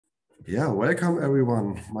Yeah, welcome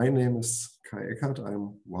everyone. My name is Kai Eckert.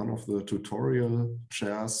 I'm one of the tutorial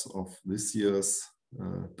chairs of this year's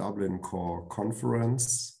Dublin Core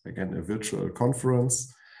Conference, again, a virtual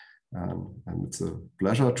conference. And it's a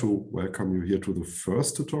pleasure to welcome you here to the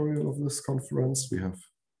first tutorial of this conference. We have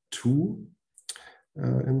two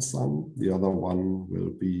in sum. The other one will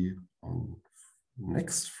be on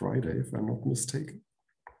next Friday, if I'm not mistaken.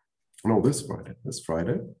 No, this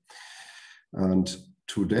Friday. And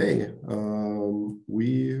today,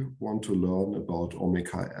 we want to learn about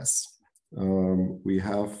Omeka S. We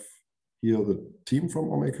have here the team from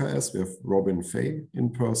Omeka S. We have Robin Fay in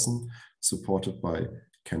person, supported by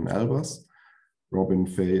Ken Albers. Robin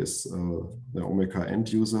Fay is the Omeka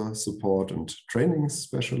end user support and training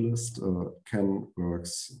specialist. Ken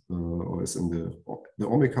works or is in the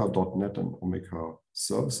Omeka.net and Omeka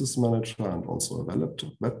services manager and also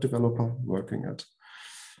a web developer working at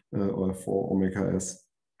or for Omeka S.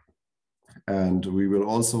 And we will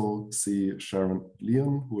also see Sharon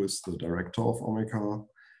Leon, who is the director of Omeka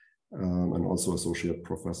and also associate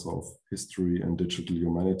professor of history and digital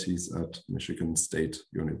humanities at Michigan State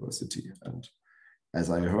University. And as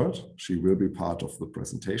I heard, she will be part of the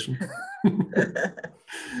presentation,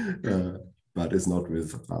 but is not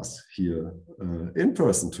with us here in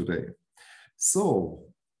person today. So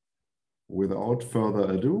without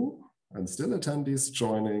further ado, and still attendees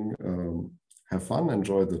joining, have fun,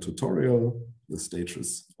 enjoy the tutorial. The stage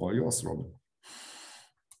is all yours, Robin.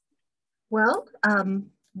 Well,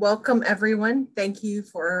 welcome everyone. Thank you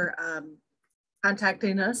for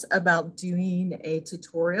contacting us about doing a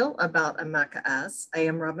tutorial about Omeka S. I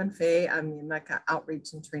am Robin Fay. I'm the Omeka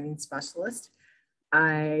Outreach and Training Specialist.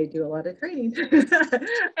 I do a lot of training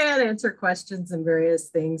and answer questions and various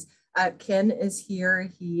things. Ken is here.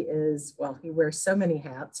 He is, well, he wears so many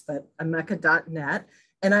hats, but Omeka.net.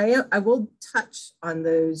 And I will touch on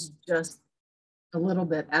those just a little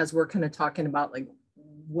bit as we're kind of talking about like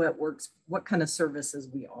what works, what kind of services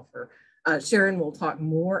we offer. Sharon will talk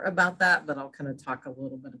more about that, but I'll kind of talk a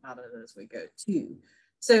little bit about it as we go too.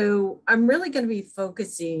 So I'm really going to be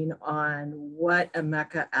focusing on what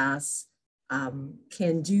Omeka S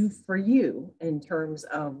can do for you in terms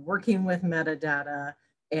of working with metadata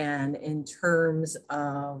and in terms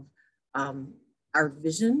of our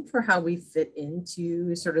vision for how we fit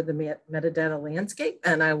into sort of the metadata landscape.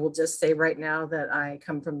 And I will just say right now that I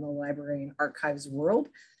come from the library and archives world.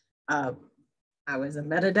 I was a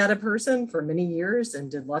metadata person for many years and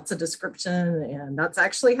did lots of description, and that's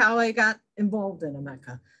actually how I got involved in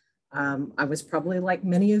Omeka. I was probably like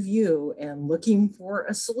many of you and looking for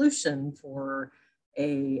a solution for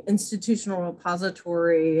a institutional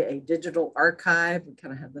repository, a digital archive. We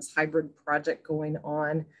kind of had this hybrid project going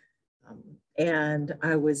on. And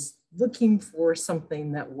I was looking for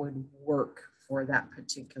something that would work for that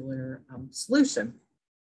particular solution.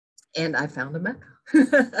 And I found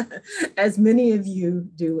Omeka, as many of you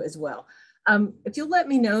do as well. If you'll let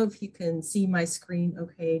me know if you can see my screen,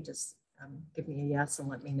 okay, just give me a yes and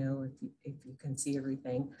let me know if you can see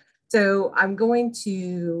everything. So I'm going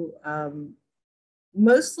to,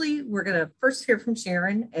 mostly we're gonna first hear from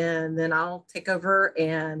Sharon and then I'll take over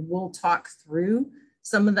and we'll talk through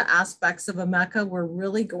some of the aspects of Omeka. We're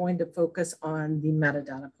really going to focus on the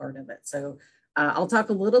metadata part of it. So I'll talk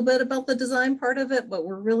a little bit about the design part of it, but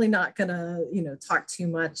we're really not gonna, talk too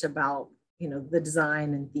much about, the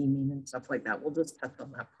design and theming and stuff like that. We'll just touch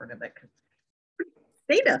on that part of it.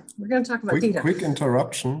 Data, we're gonna talk about data. Quick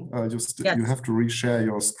interruption, yes. You have to reshare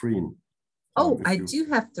your screen. Oh, I do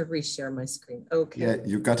have to reshare my screen. Okay. Yeah,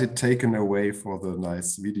 you got it taken away for the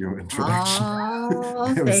nice video introduction. Oh,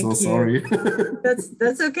 I'm so sorry.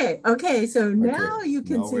 That's okay. Okay, so now you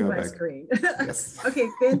can see my screen. Yes. Okay,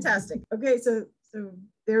 fantastic. Okay, so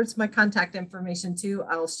there's my contact information too.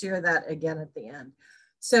 I'll share that again at the end.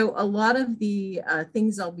 So a lot of the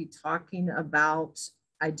things I'll be talking about,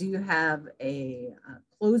 I do have a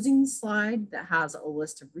closing slide that has a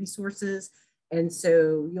list of resources. And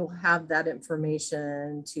so you'll have that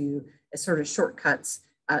information to sort of shortcuts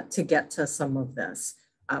to get to some of this.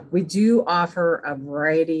 We do offer a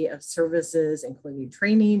variety of services, including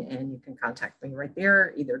training, and you can contact me right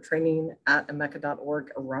there, either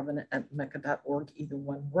training@omeka.org or robin@omeka.org, either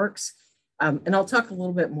one works. And I'll talk a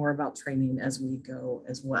little bit more about training as we go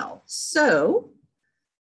as well. So,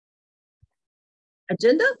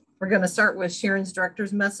 agenda. We're going to start with Sharon's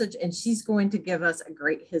director's message, and she's going to give us a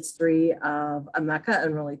great history of Omeka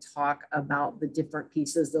and really talk about the different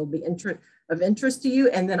pieces that'll be of interest to you.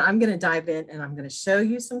 And then I'm going to dive in and I'm going to show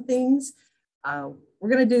you some things We're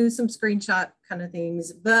going to do some screenshot kind of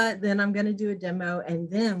things, but then I'm going to do a demo, and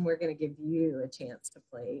then we're going to give you a chance to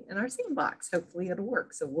play in our sandbox. Hopefully it'll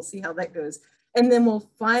work. So we'll see how that goes. And then we'll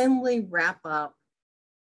finally wrap up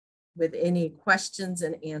with any questions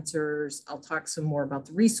and answers. I'll talk some more about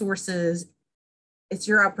the resources. It's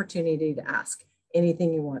your opportunity to ask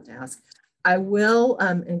anything you want to ask. I will,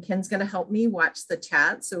 and Ken's going to help me watch the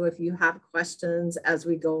chat. So if you have questions as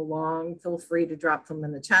we go along, feel free to drop them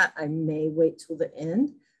in the chat. I may wait till the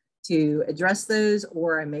end to address those,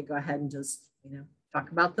 or I may go ahead and just, talk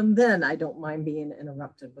about them then. I don't mind being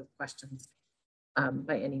interrupted with questions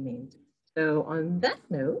by any means. So on that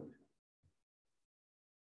note,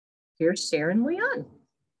 here's Sharon Leon.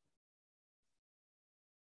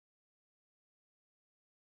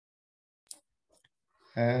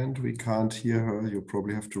 And we can't hear her. You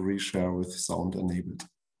probably have to reshare with sound enabled.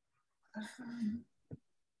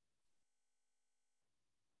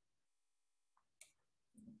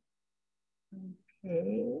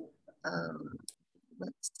 Okay,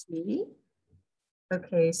 let's see.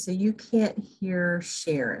 Okay, so you can't hear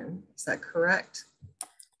Sharon, is that correct?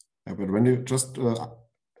 Yeah, but when you just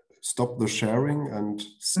stop the sharing and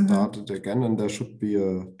start it again, and there should be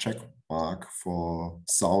a check mark for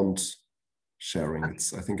sound sharing. Okay.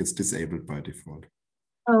 I think it's disabled by default.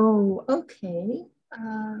 Oh, okay.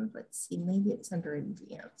 Let's see, maybe it's under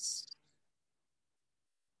advanced.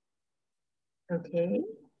 Okay,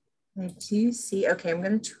 I do see. Okay, I'm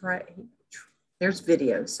going to try. There's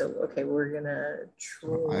video, so okay, we're going to try.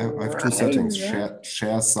 So I have two settings,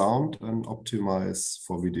 share sound and optimize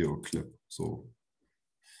for video clip. So,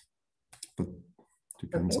 but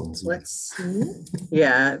depends on Zoom. Let's see.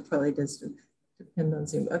 Yeah, it probably does depend on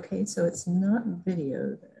Zoom. Okay, so it's not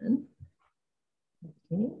video then.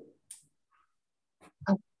 Okay.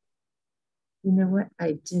 Oh, you know what?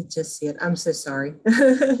 I did just see it. I'm so sorry.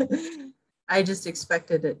 I just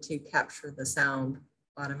expected it to capture the sound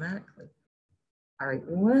automatically. All right,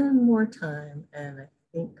 one more time, and I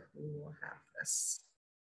think we will have this.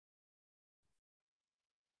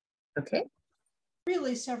 Okay.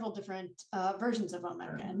 Really several different versions of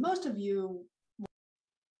Omeka, and most of you.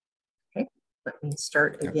 Okay, let me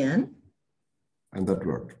start again. And that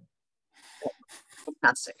worked.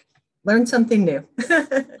 Fantastic. Learn something new.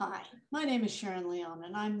 Hi, my name is Sharon Leon,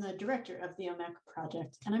 and I'm the director of the Omeka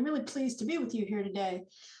project. And I'm really pleased to be with you here today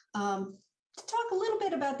to talk a little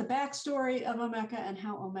bit about the backstory of Omeka and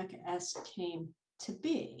how Omeka S came to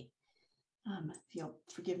be. If you'll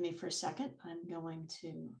forgive me for a second, I'm going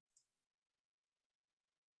to.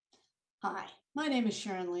 Hi, my name is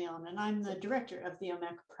Sharon Leon, and I'm the director of the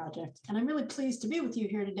Omeka project. And I'm really pleased to be with you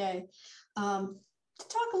here today to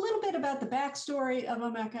talk a little bit about the backstory of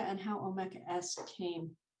Omeka and how Omeka S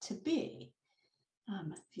came to be.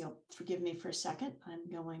 If you'll forgive me for a second, I'm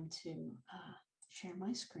going to share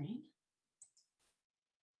my screen.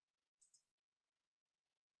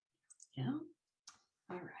 Yeah,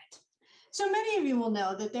 all right. So many of you will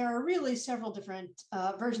know that there are really several different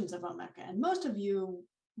versions of Omeka, and most of you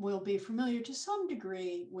will be familiar to some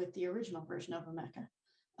degree with the original version of Omeka,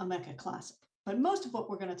 Omeka Classic. But most of what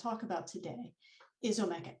we're going to talk about today is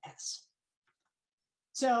Omeka S.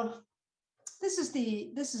 So this is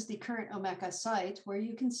the current Omeka site, where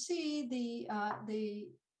you can see the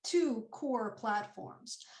two core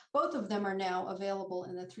platforms. Both of them are now available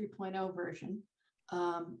in the 3.0 version.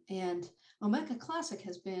 And Omeka Classic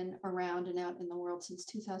has been around and out in the world since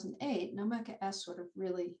 2008. And Omeka S sort of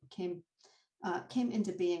really came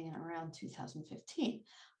into being in around 2015.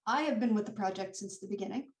 I have been with the project since the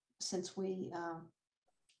beginning, since we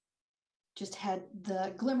just had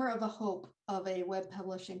the glimmer of a hope of a web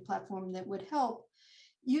publishing platform that would help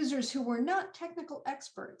users who were not technical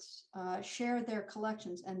experts share their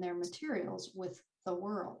collections and their materials with the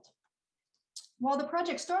world. While the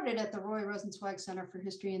project started at the Roy Rosenzweig Center for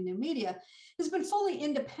History and New Media, it has been fully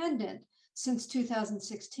independent since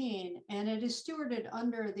 2016, and it is stewarded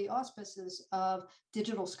under the auspices of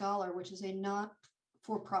Digital Scholar, which is a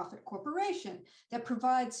not-for-profit corporation that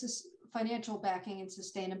provides financial backing and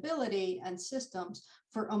sustainability and systems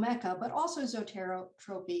for Omeka, but also Zotero,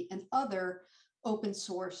 Tropy, and other open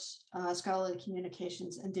source scholarly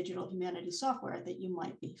communications and digital humanities software that you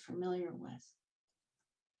might be familiar with.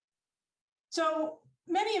 So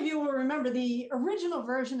many of you will remember the original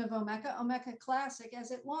version of Omeka, Omeka Classic,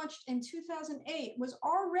 as it launched in 2008, was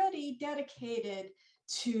already dedicated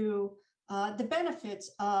to the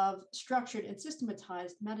benefits of structured and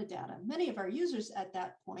systematized metadata. Many of our users at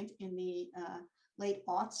that point in the late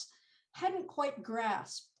aughts hadn't quite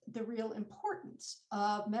grasped the real importance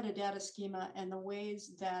of metadata schema and the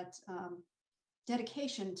ways that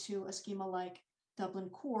dedication to a schema like Dublin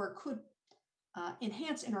Core could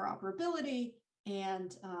enhance interoperability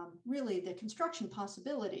and really the construction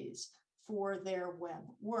possibilities for their web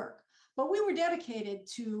work. But we were dedicated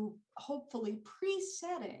to hopefully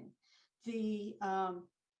presetting the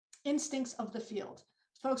instincts of the field,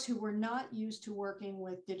 folks who were not used to working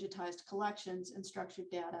with digitized collections and structured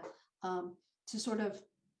data, to sort of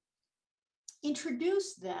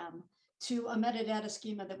introduce them to a metadata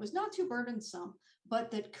schema that was not too burdensome,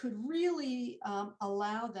 but that could really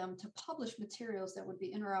allow them to publish materials that would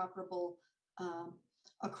be interoperable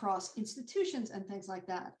across institutions and things like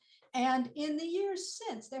that. And in the years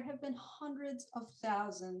since, there have been hundreds of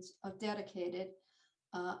thousands of dedicated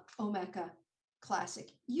Omeka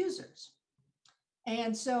Classic users.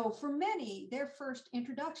 And so for many, their first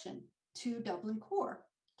introduction to Dublin Core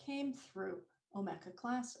came through Omeka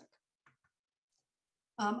Classic.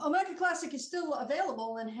 Omeka Classic is still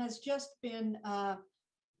available and has just been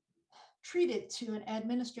treated to an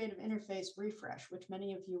administrative interface refresh, which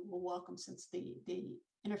many of you will welcome since the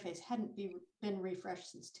interface hadn't been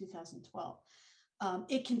refreshed since 2012.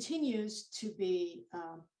 It continues to be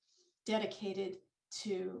dedicated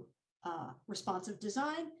to responsive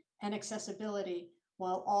design and accessibility,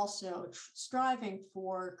 while also striving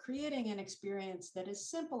for creating an experience that is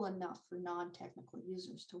simple enough for non-technical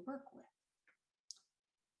users to work with.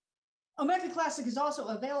 Omeka Classic is also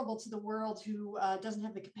available to the world who doesn't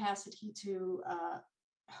have the capacity to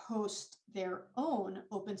host their own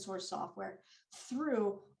open source software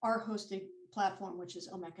through our hosting platform, which is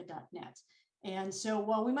omeka.net. And so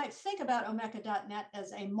while we might think about omeka.net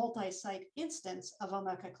as a multi-site instance of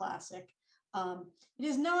Omeka Classic, it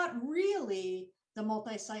is not really the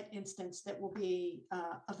multi-site instance that will be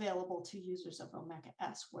available to users of Omeka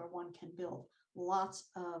S, where one can build lots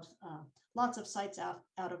of sites out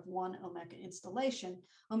of one Omeka installation.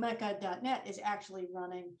 Omeka.net is actually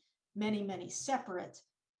running many separate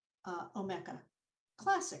Omeka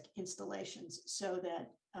Classic installations, so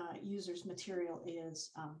that users' material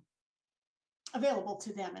is available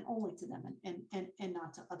to them and only to them, and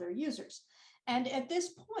not to other users. And at this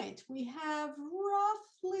point, we have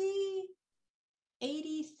roughly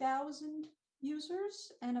 80,000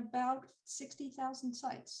 users and about 60,000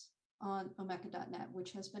 sites on omeka.net,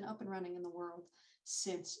 which has been up and running in the world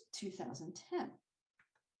since 2010.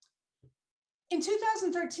 In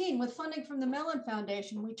 2013, with funding from the Mellon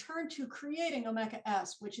Foundation, we turned to creating Omeka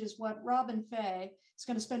S, which is what Robin Fay is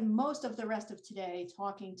going to spend most of the rest of today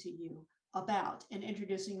talking to you about and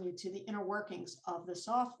introducing you to the inner workings of the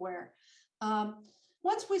software.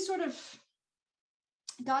 Once we sort of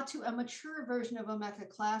got to a mature version of Omeka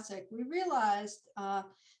Classic, we realized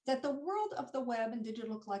that the world of the web and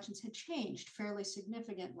digital collections had changed fairly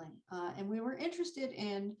significantly. And we were interested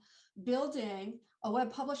in building a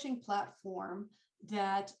web publishing platform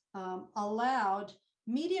that allowed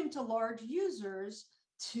medium to large users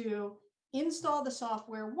to install the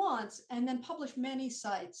software once and then publish many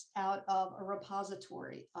sites out of a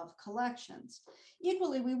repository of collections.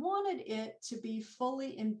 Equally, we wanted it to be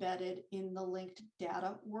fully embedded in the linked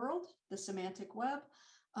data world, the semantic web,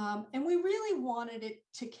 and we really wanted it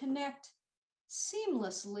to connect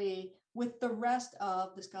seamlessly with the rest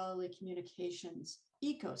of the scholarly communications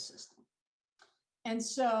ecosystem. And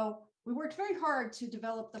so we worked very hard to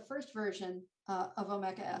develop the first version of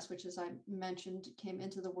Omeka S, which, as I mentioned, came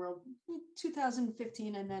into the world in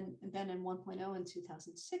 2015 and then in 1.0 in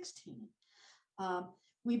 2016.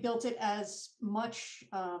 We built it as much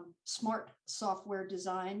smart software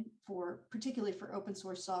design particularly for open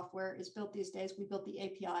source software is built these days. We built the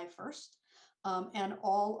API first, and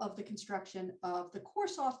all of the construction of the core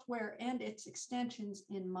software and its extensions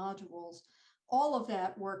in modules, all of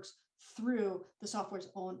that works through the software's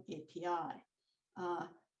own API.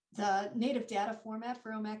 The native data format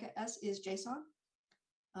for Omeka S is JSON,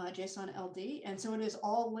 JSON LD, and so it is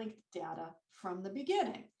all linked data from the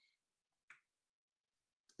beginning.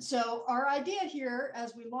 So our idea here,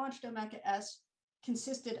 as we launched Omeka S,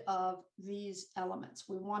 consisted of these elements.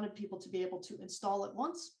 We wanted people to be able to install it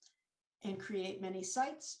once and create many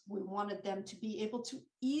sites. We wanted them to be able to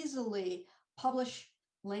easily publish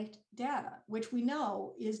linked data, which we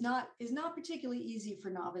know is not particularly easy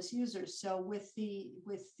for novice users. So with the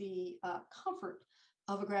comfort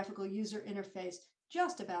of a graphical user interface,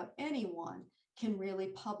 just about anyone can really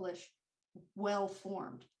publish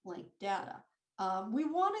well-formed linked data. We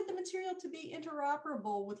wanted the material to be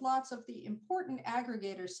interoperable with lots of the important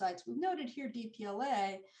aggregator sites. We've noted here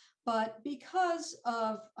DPLA, but because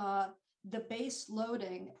of the base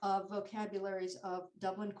loading of vocabularies of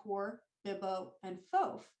Dublin Core, Bibbo, and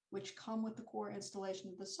FOF, which come with the core installation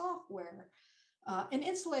of the software, an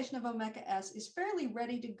installation of Omeka S is fairly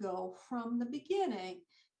ready to go from the beginning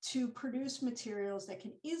to produce materials that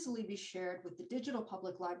can easily be shared with the Digital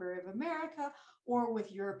Public Library of America or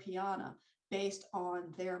with Europeana based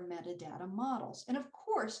on their metadata models. And of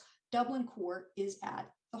course, Dublin Core is at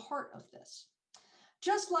the heart of this.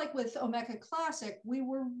 Just like with Omeka Classic, we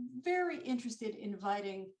were very interested in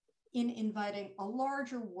inviting a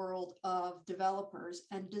larger world of developers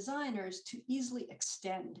and designers to easily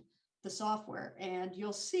extend the software. And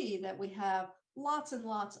you'll see that we have lots and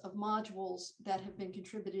lots of modules that have been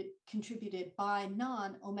contributed by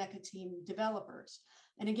non-Omeka team developers.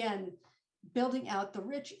 And again, building out the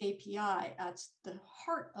rich API at the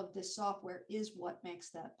heart of this software is what makes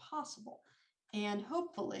that possible. And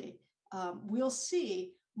hopefully, we'll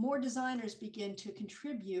see more designers begin to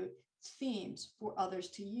contribute themes for others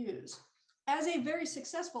to use. As a very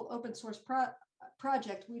successful open source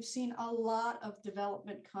project, we've seen a lot of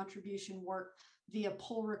development contribution work via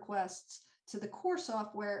pull requests to the core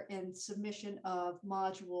software and submission of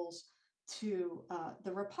modules to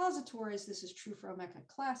the repositories. This is true for Omeka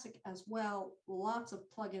Classic as well. Lots of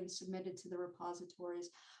plugins submitted to the repositories.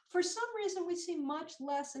 For some reason, we see much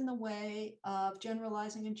less in the way of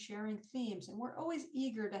generalizing and sharing themes. And we're always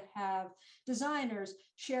eager to have designers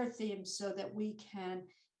share themes so that we can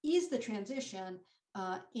ease the transition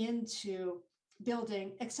into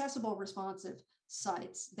building accessible, responsive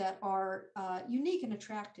sites that are unique and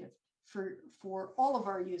attractive for all of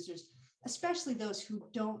our users, especially those who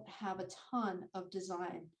don't have a ton of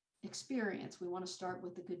design experience. We want to start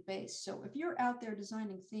with a good base. So if you're out there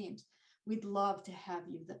designing themes, we'd love to have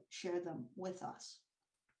you share them with us.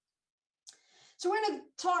 So we're going to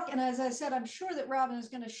talk, and as I said, I'm sure that Robin is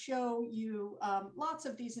going to show you lots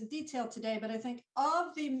of these in detail today, but I think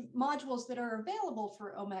of the modules that are available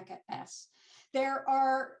for Omeka S, there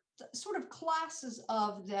are sort of classes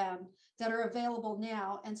of them that are available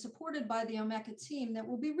now and supported by the Omeka team that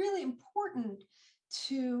will be really important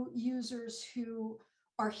to users who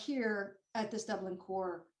are here at this Dublin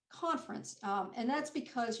Core conference. And that's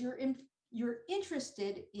because you're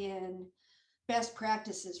interested in best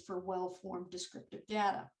practices for well-formed descriptive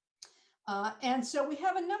data. And so we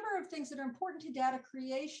have a number of things that are important to data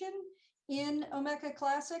creation in Omeka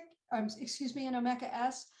Classic, in Omeka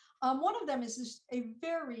S. One of them is a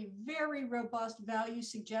very, very robust value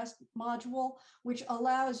suggest module, which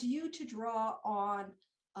allows you to draw on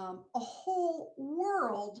a whole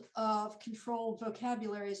world of controlled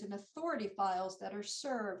vocabularies and authority files that are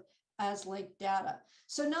served as linked data.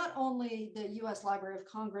 So not only the US Library of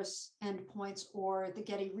Congress endpoints or the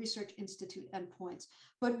Getty Research Institute endpoints,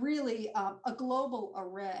 but really a global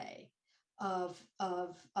array of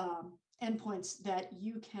endpoints that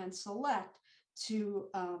you can select to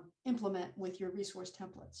implement with your resource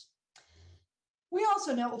templates. We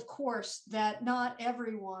also know, of course, that not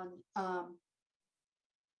everyone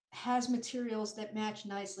has materials that match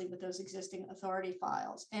nicely with those existing authority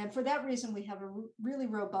files. And for that reason, we have a really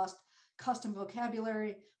robust custom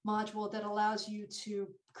vocabulary module that allows you to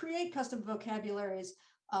create custom vocabularies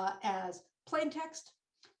as plain text,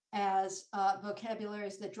 as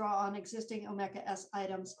vocabularies that draw on existing Omeka S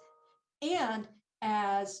items, and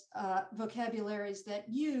as vocabularies that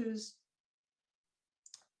use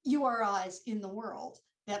URIs in the world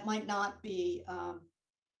that might not be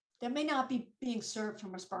may not be being served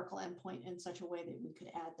from a Sparkle endpoint in such a way that we could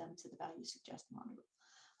add them to the value suggest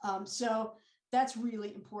module. So that's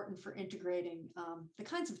really important for integrating the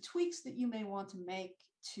kinds of tweaks that you may want to make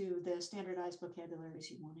to the standardized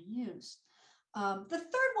vocabularies you want to use. The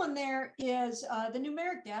third one there is the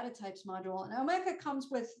numeric data types module, and Omeka comes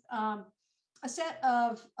with a set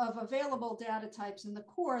of available data types in the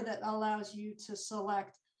core that allows you to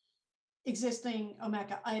select existing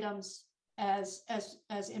Omeka items as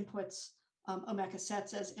inputs, Omeka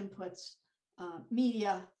sets as inputs,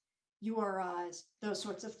 media, URIs, those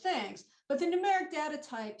sorts of things. But the numeric data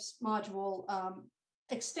types module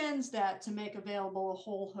extends that to make available a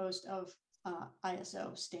whole host of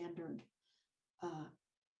ISO standard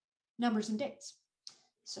numbers and dates.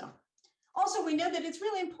 So also, we know that it's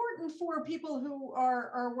really important for people who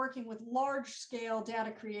are working with large scale data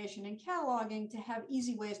creation and cataloging to have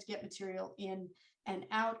easy ways to get material in and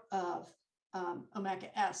out of Omeka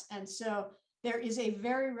S. And so there is a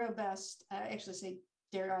very robust,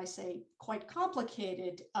 dare I say, quite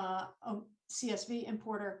complicated CSV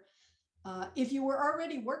importer. If you were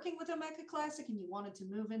already working with Omeka Classic and you wanted to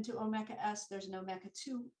move into Omeka S, there's an Omeka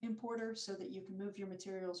 2 importer so that you can move your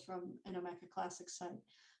materials from an Omeka Classic site.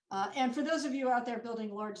 And for those of you out there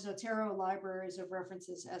building large Zotero libraries of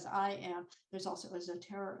references, as I am, there's also a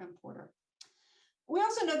Zotero importer. We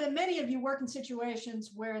also know that many of you work in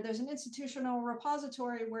situations where there's an institutional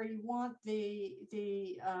repository where you want the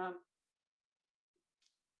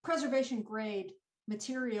preservation grade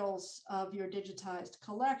materials of your digitized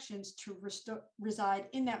collections to reside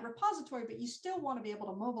in that repository, but you still want to be able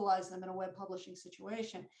to mobilize them in a web publishing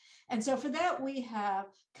situation. And so for that, we have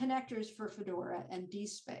connectors for Fedora and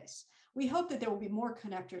DSpace. We hope that there will be more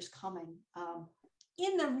connectors coming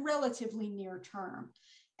in the relatively near term.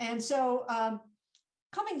 And so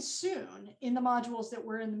coming soon in the modules that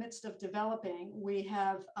we're in the midst of developing, we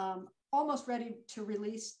have almost ready to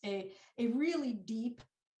release a really deep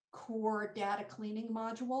core data cleaning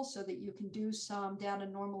module so that you can do some data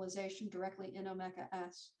normalization directly in Omeka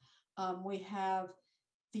S. We have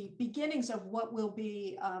the beginnings of what will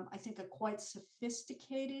be, I think, a quite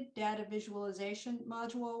sophisticated data visualization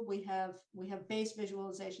module. We have base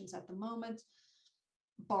visualizations at the moment,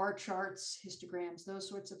 bar charts, histograms, those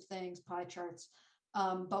sorts of things, pie charts.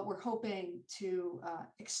 But we're hoping to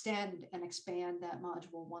extend and expand that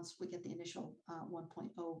module once we get the initial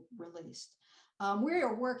 1.0 released. We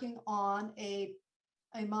are working on a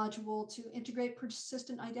module to integrate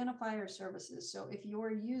persistent identifier services. So if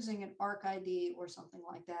you're using an ArcID or something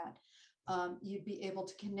like that, you'd be able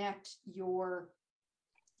to connect your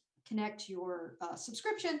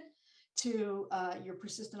subscription to your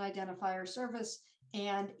persistent identifier service,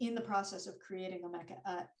 and in the process of creating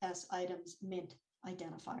Omeka S items, mint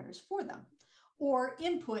identifiers for them, or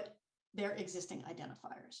input their existing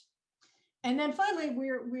identifiers. And then finally,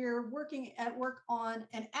 we're working on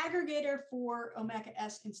an aggregator for Omeka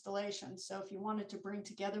S installations. So if you wanted to bring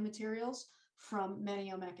together materials from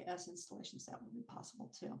many Omeka S installations, that would be possible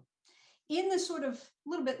too. In the sort of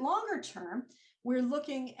little bit longer term, we're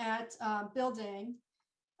looking at building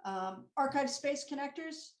archive space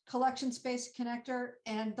connectors, collection space connector,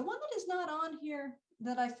 and the one that is not on here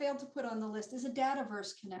that I failed to put on the list is a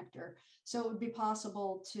Dataverse connector. So it would be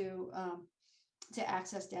possible to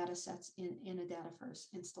access data sets in a Dataverse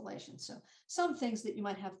installation. So some things that you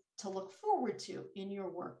might have to look forward to in your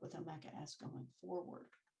work with Omeka S going forward.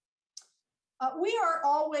 We are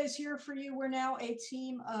always here for you. We're now a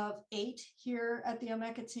team of 8 here at the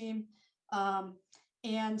Omeka team.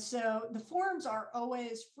 And so the forums are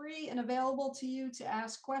always free and available to you to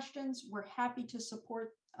ask questions. We're happy to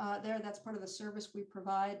support there. That's part of the service we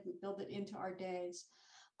provide. We build it into our days.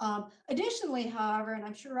 Additionally, however, and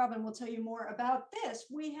I'm sure Robin will tell you more about this,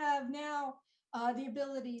 we have now the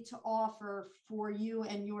ability to offer for you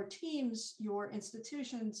and your teams, your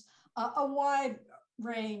institutions, a wide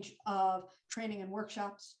range of training and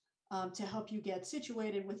workshops to help you get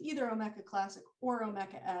situated with either Omeka Classic or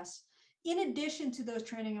Omeka S. In addition to those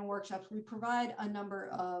training and workshops, we provide a number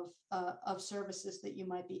of services that you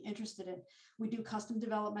might be interested in. We do custom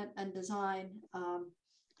development and design.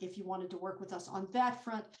 If you wanted to work with us on that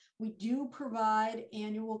front, we do provide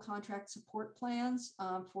annual contract support plans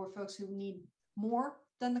for folks who need more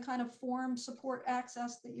than the kind of forum support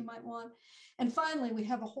access that you might want. And finally, we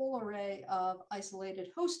have a whole array of isolated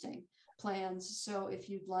hosting plans. So if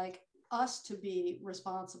you'd like us to be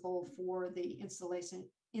responsible for the installation,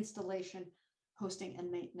 hosting, and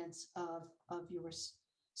maintenance of your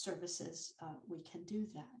services, we can do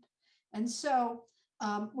that. And so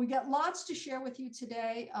we got lots to share with you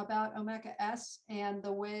today about Omeka S and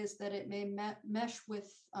the ways that it may mesh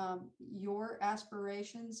with your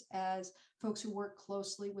aspirations as folks who work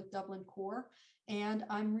closely with Dublin Core. And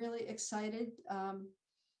I'm really excited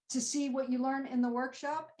to see what you learn in the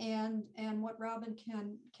workshop and what Robin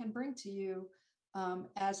can bring to you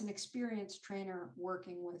as an experienced trainer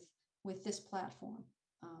working with this platform.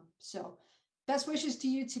 So best wishes to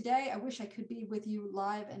you today. I wish I could be with you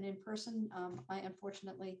live and in person. I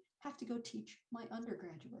unfortunately have to go teach my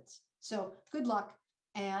undergraduates. So good luck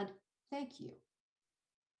and thank you.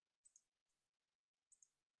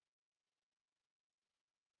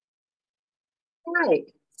 All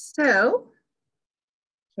right, so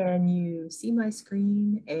can you see my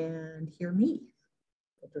screen and hear me?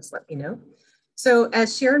 Just let me know. So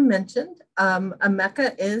as Sharon mentioned,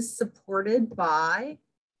 Omeka is supported by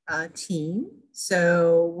a team.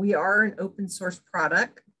 So we are an open source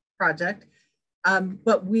project,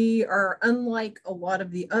 but we are unlike a lot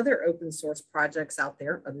of the other open source projects out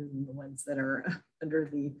there, other than the ones that are under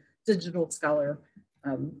the Digital Scholar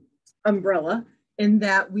umbrella, in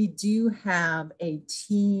that we do have a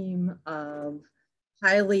team of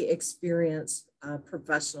highly experienced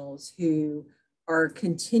professionals who are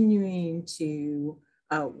continuing to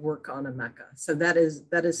work on Omeka. So that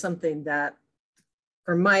is something that,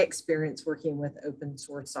 from my experience working with open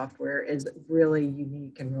source software, is really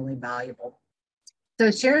unique and really valuable.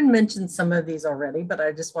 So Sharon mentioned some of these already, but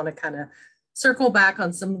I just want to kind of circle back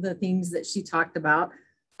on some of the things that she talked about.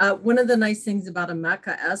 One of the nice things about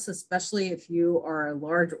Omeka S, especially if you are a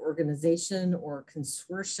large organization or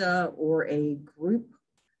consortia or a group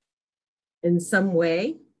in some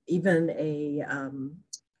way, even a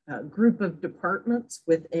group of departments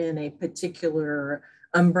within a particular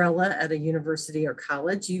umbrella at a university or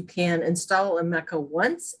college, you can install Omeka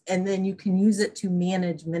once and then you can use it to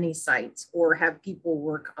manage many sites or have people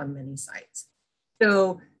work on many sites.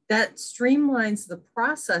 So that streamlines the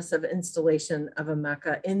process of installation of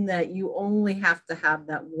Omeka in that you only have to have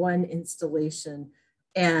that one installation,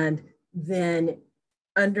 and then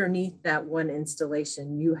underneath that one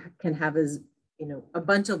installation, you can have a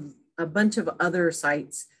bunch of other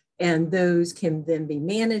sites, and those can then be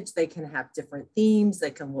managed. They can have different themes.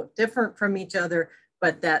 They can look different from each other,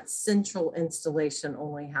 but that central installation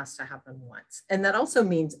only has to happen once. And that also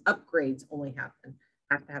means upgrades only have to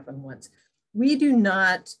happen once. We do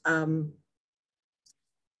not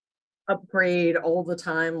upgrade all the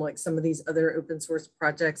time like some of these other open source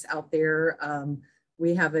projects out there.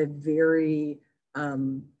 We have a very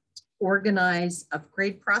organized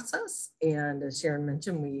upgrade process. And as Sharon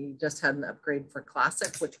mentioned, we just had an upgrade for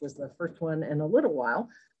Classic, which was the first one in a little while.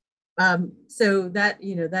 So that,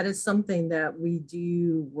 that is something that we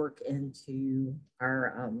do work into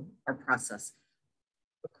our process.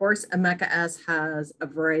 Of course, Omeka S has a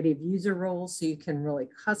variety of user roles, so you can really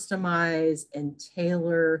customize and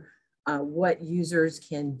tailor what users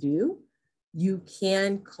can do. You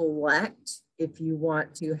can collect if you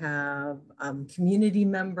want to have community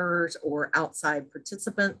members or outside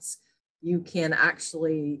participants. You can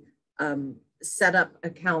actually set up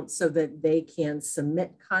accounts so that they can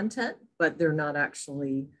submit content, but they're not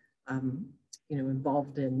actually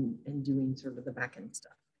involved in doing sort of the backend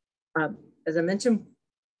stuff. As I mentioned,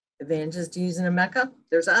 advantages to using Omeka,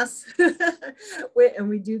 there's us. And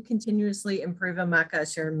we do continuously improve Omeka.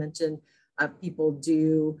 As Sharon mentioned, people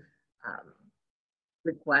do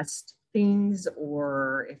request things,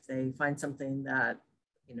 or if they find something that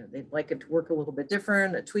they'd like it to work a little bit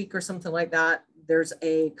different, a tweak or something like that, there's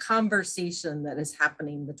a conversation that is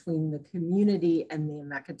happening between the community and the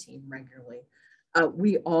Omeka team regularly.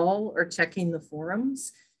 We all are checking the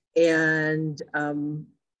forums, and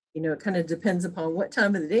it kind of depends upon what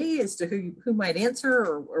time of the day as to who might answer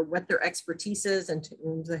or what their expertise is in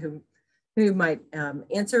terms of who might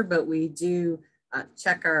answer, but we do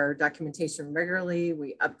check our documentation regularly,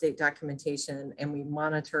 we update documentation, and we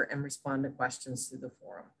monitor and respond to questions through the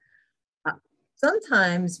forum.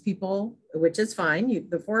 Sometimes people, which is fine,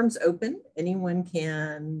 the forum's open, anyone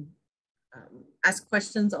can ask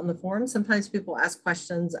questions on the forum. Sometimes people ask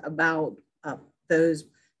questions about those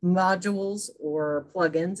modules or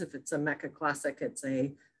plugins. If it's a Omeka Classic, it's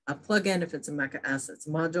a plugin. If it's a Omeka S, it's a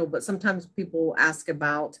module. But sometimes people ask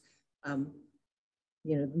about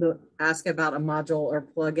ask about a module or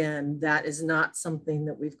plugin that is not something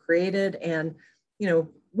that we've created. And,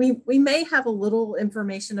 we may have a little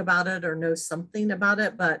information about it or know something about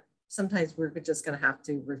it, but sometimes we're just going to have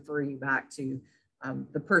to refer you back to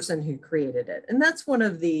the person who created it. And that's one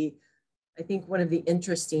of the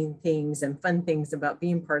interesting things and fun things about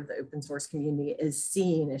being part of the open source community is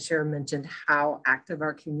seeing, as Sharon mentioned, how active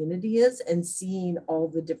our community is and seeing all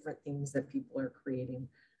the different things that people are creating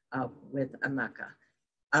with Omeka.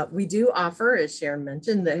 We do offer, as Sharon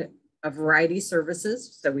mentioned, a variety of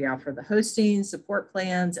services. So we offer the hosting, support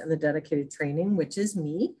plans, and the dedicated training, which is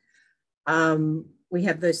me. We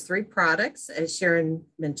have those 3 products, as Sharon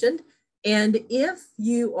mentioned. And if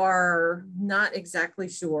you are not exactly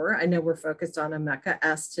sure, I know we're focused on Omeka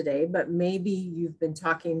S today, but maybe you've been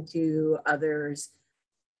talking to others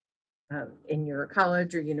in your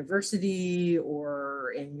college or university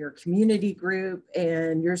or in your community group,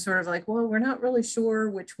 and you're sort of like, well, we're not really sure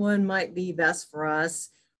which one might be best for us,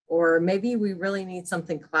 or maybe we really need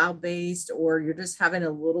something cloud-based, or you're just having a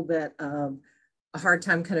little bit of a hard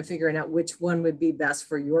time kind of figuring out which one would be best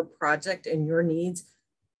for your project and your needs.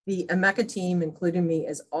 The Omeka team, including me,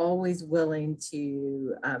 is always willing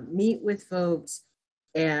to meet with folks,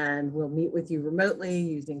 and we'll meet with you remotely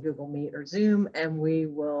using Google Meet or Zoom, and we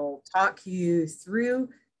will talk you through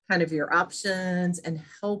kind of your options and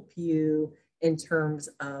help you in terms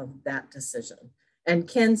of that decision. And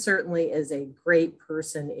Ken certainly is a great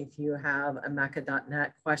person if you have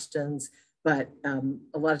Omeka.net questions, but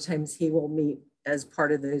a lot of times he will meet as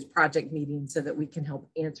part of those project meetings so that we can help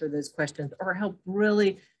answer those questions or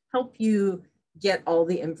really help you get all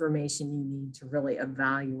the information you need to really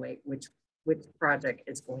evaluate which project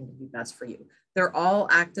is going to be best for you. They're all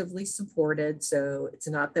actively supported, so it's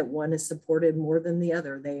not that one is supported more than the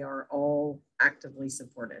other. They are all actively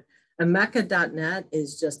supported. Omeka.net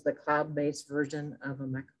is just the cloud-based version of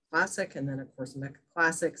Omeka Classic, and then of course Omeka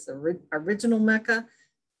Classics, the original Omeka.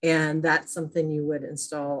 And that's something you would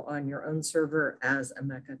install on your own server, as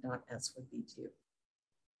Omeka.s would be too.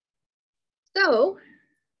 So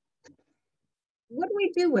what do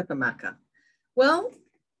we do with Omeka? Well,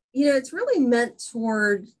 you know, it's really meant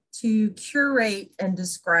to curate and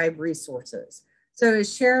describe resources. So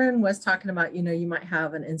as Sharon was talking about, you know, you might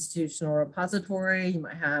have an institutional repository, you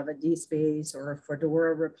might have a DSpace or a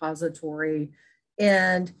Fedora repository,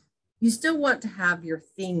 and you still want to have your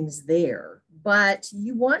things there, but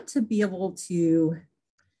you want to be able to,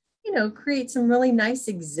 you know, create some really nice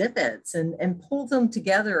exhibits and pull them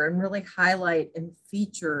together and really highlight and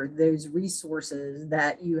feature those resources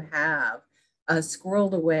that you have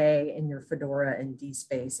squirreled away in your Fedora and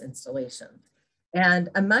DSpace installation. And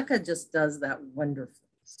Omeka just does that wonderfully.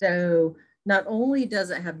 So not only does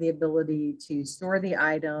it have the ability to store the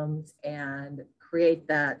items and create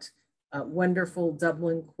that wonderful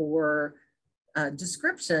Dublin core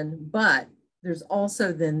description, but there's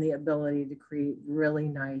also then the ability to create really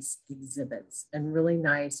nice exhibits and really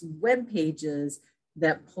nice web pages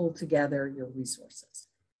that pull together your resources.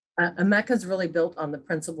 Omeka is really built on the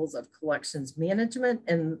principles of collections management,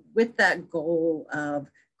 and with that goal of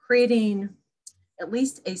creating at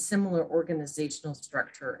least a similar organizational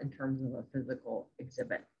structure in terms of a physical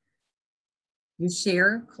exhibit. You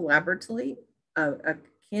share collaboratively,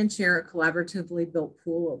 can share a collaboratively built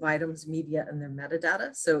pool of items, media, and their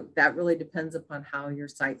metadata. So that really depends upon how your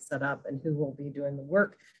site's set up and who will be doing the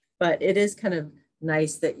work. But it is kind of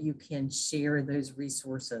nice that you can share those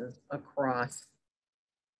resources across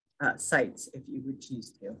sites if you would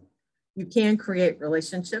choose to. You can create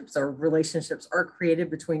relationships, or relationships are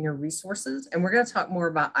created between your resources. And we're going to talk more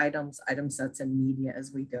about items, item sets, and media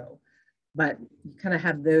as we go. But you kind of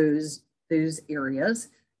have those areas.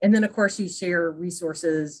 And then of course you share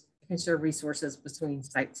resources, you can share resources between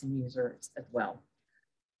sites and users as well.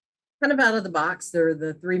 Kind of out of the box, there are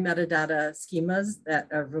the 3 metadata schemas that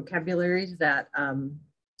are vocabularies that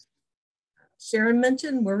Sharon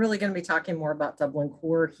mentioned. We're really going to be talking more about Dublin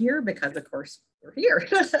Core here because of course we're here.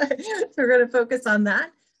 So we're going to focus on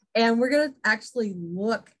that. And we're going to actually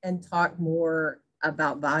look and talk more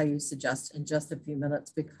about value suggest in just a few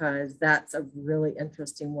minutes, because that's a really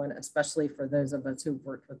interesting one, especially for those of us who've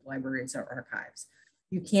worked with libraries or archives.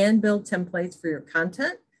 You can build templates for your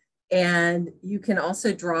content, and you can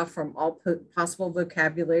also draw from all possible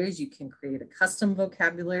vocabularies. You can create a custom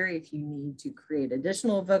vocabulary if you need to create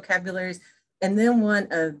additional vocabularies. And then one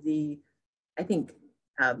of the, I think,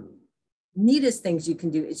 neatest things you can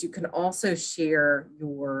do is you can also share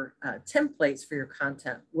your templates for your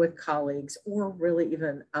content with colleagues, or really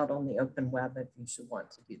even out on the open web if you should want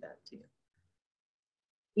to do that too.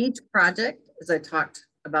 Each project, as I talked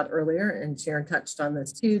about earlier, and Sharon touched on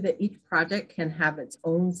this too, that each project can have its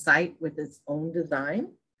own site with its own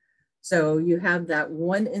design. So you have that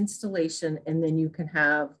one installation, and then you can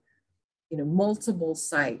have, you know, multiple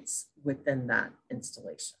sites within that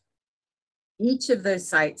installation. Each of those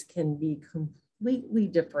sites can be completely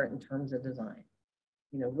different in terms of design.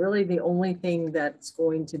 You know, really the only thing that's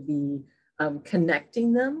going to be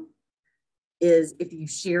connecting them is if you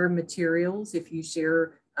share materials, if you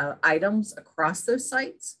share items across those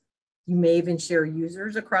sites. You may even share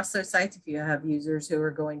users across those sites. If you have users who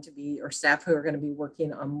are going to be, or staff who are going to be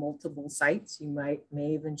working on multiple sites, you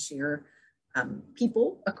may even share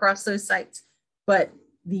people across those sites. But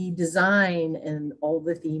the design and all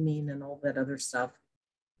the theming and all that other stuff,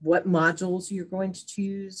 what modules you're going to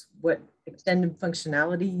choose, what extended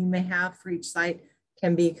functionality you may have for each site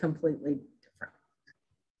can be completely different.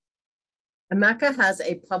 Omeka has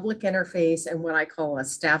a public interface and what I call a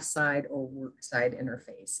staff side or work side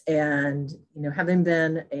interface. And, you know, having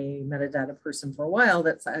been a metadata person for a while,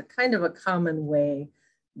 that's a kind of a common way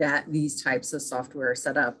that these types of software are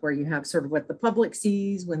set up, where you have sort of what the public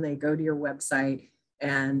sees when they go to your website.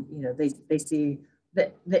 And, you know, they see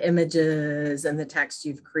the images and the text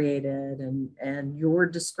you've created and your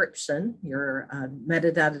description, your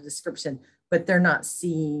metadata description, but they're not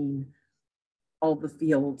seeing all the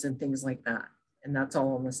fields and things like that. And that's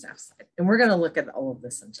all on the staff side. And we're going to look at all of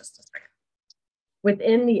this in just a second.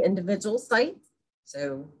 Within the individual site,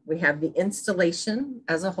 so we have the installation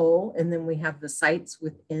as a whole, and then we have the sites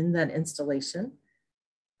within that installation.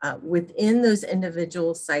 Within those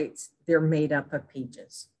individual sites, they're made up of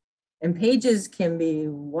pages. And pages can be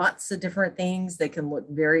lots of different things. They can look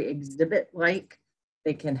very exhibit-like.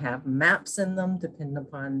 They can have maps in them, depending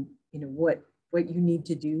upon, you know, what you need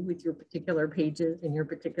to do with your particular pages and your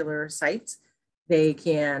particular sites. They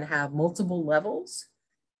can have multiple levels,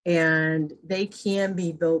 and they can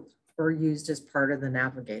be built or used as part of the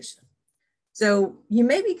navigation. So you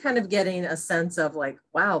may be kind of getting a sense of like,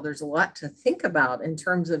 wow, there's a lot to think about in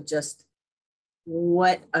terms of just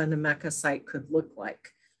what an Omeka site could look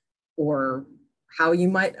like, or how you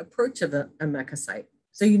might approach a Omeka site.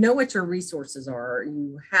 So you know what your resources are.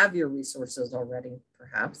 You have your resources already,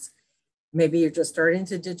 perhaps. Maybe you're just starting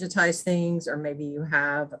to digitize things, or maybe you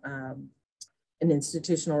have an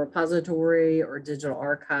institutional repository or digital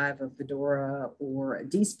archive of Fedora or a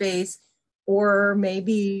DSpace, or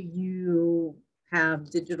maybe you have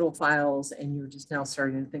digital files and you're just now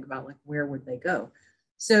starting to think about like, where would they go?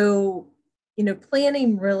 So, you know,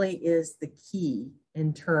 planning really is the key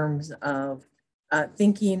in terms of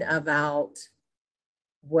thinking about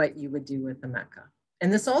what you would do with Omeka.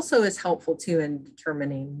 And this also is helpful too in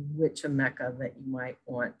determining which Omeka that you might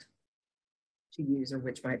want to use or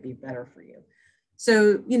which might be better for you.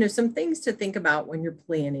 So, you know, some things to think about when you're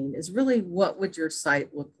planning is really what would your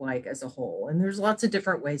site look like as a whole? And there's lots of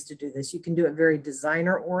different ways to do this. You can do it very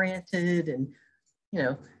designer oriented, and, you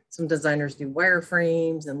know, some designers do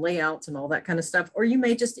wireframes and layouts and all that kind of stuff. Or you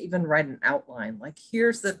may just even write an outline, like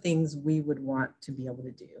here's the things we would want to be able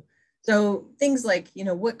to do. So things like, you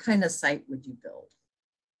know, what kind of site would you build?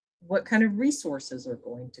 What kind of resources are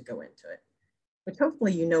going to go into it? But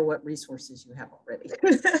hopefully you know what resources you have already.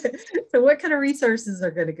 So what kind of resources are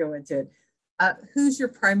going to go into it? Who's your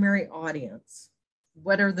primary audience?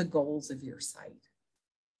 What are the goals of your site?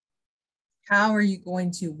 How are you going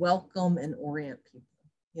to welcome and orient people?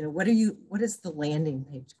 You know, what is the landing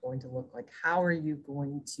page going to look like? How are you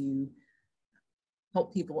going to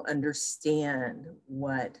help people understand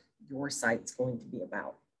what your site's going to be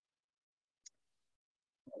about?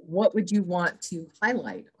 What would you want to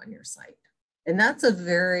highlight on your site? And that's a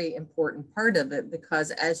very important part of it,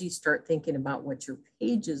 because as you start thinking about what your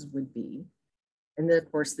pages would be, and then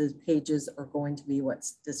of course those pages are going to be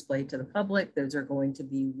what's displayed to the public, those are going to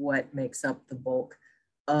be what makes up the bulk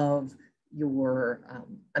of your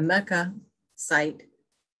Omeka site.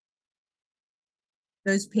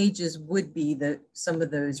 Those pages would be some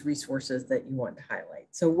of those resources that you want to highlight.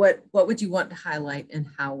 So what would you want to highlight, and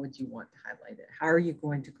how would you want to highlight it? How are you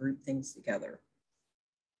going to group things together?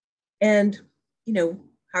 And, you know,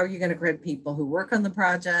 how are you going to grade people who work on the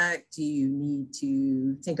project? Do you need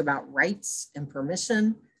to think about rights and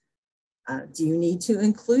permission? Do you need to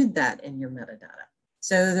include that in your metadata?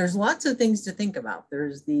 So there's lots of things to think about.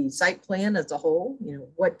 There's the site plan as a whole. You know,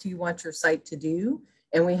 what do you want your site to do?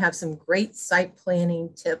 And we have some great site planning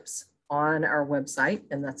tips on our website,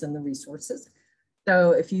 and that's in the resources.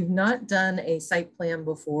 So if you've not done a site plan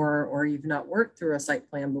before, or you've not worked through a site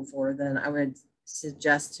plan before, then I would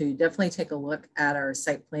suggest to definitely take a look at our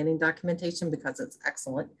site planning documentation, because it's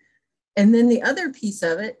excellent. And then the other piece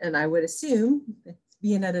of it, and I would assume,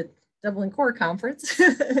 being at a Dublin Core conference,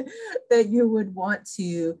 that you would want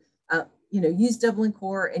to you know, use Dublin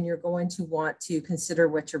Core, and you're going to want to consider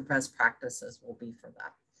what your best practices will be for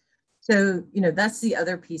that. So, you know, that's the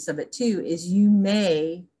other piece of it too, is you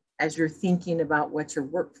may, as you're thinking about what your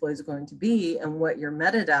workflow is going to be and what your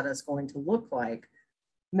metadata is going to look like,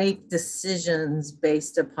 make decisions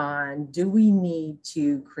based upon, do we need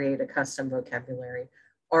to create a custom vocabulary?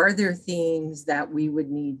 Are there things that we would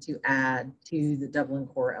need to add to the Dublin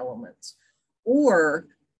Core elements? Or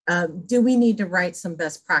do we need to write some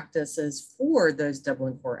best practices for those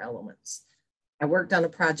Dublin Core elements? I worked on a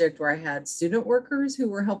project where I had student workers who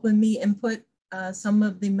were helping me input some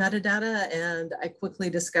of the metadata, and I quickly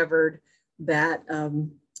discovered that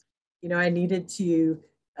you know, I needed to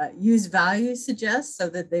use value suggest so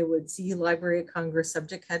that they would see Library of Congress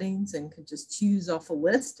subject headings and could just choose off a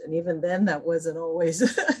list. And even then, that wasn't always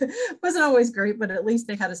great, but at least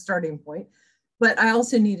they had a starting point. But I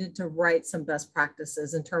also needed to write some best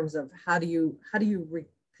practices in terms of how do you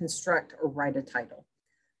reconstruct or write a title?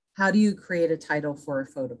 How do you create a title for a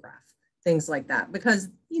photograph? Things like that, because,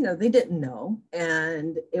 you know, they didn't know.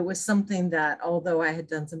 And it was something that, although I had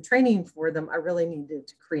done some training for them, I really needed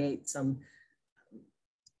to create some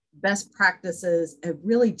best practices and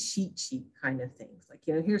really cheat sheet kind of things. Like,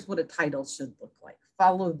 you know, here's what a title should look like.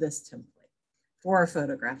 Follow this template for a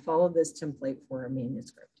photograph, follow this template for a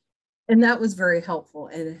manuscript. And that was very helpful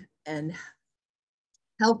and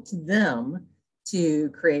helped them to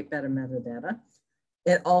create better metadata.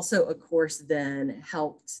 It also, of course, then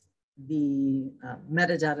helped the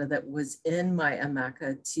metadata that was in my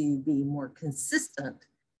Omeka to be more consistent.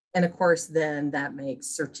 And of course, then that makes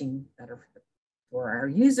searching better for our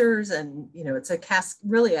users. And, you know, it's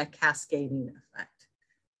really a cascading effect.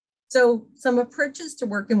 So some approaches to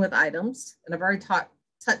working with items, and I've already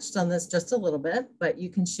touched on this just a little bit, but you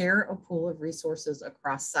can share a pool of resources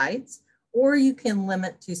across sites, or you can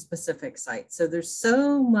limit to specific sites. So there's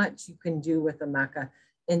so much you can do with Omeka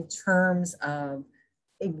in terms of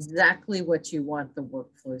exactly what you want the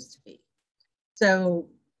workflows to be. So,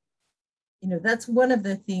 you know, that's one of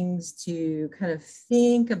the things to kind of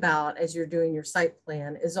think about as you're doing your site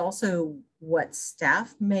plan, is also what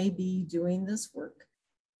staff may be doing this work,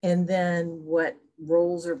 and then what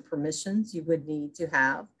roles or permissions you would need to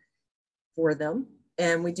have for them.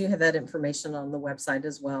 And we do have that information on the website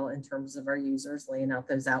as well in terms of our users, laying out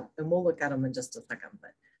those out, and we'll look at them in just a second,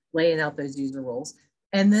 but laying out those user roles.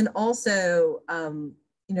 And then also,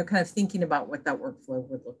 you know, kind of thinking about what that workflow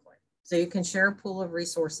would look like. So you can share a pool of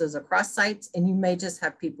resources across sites, and you may just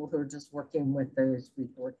have people who are just working with those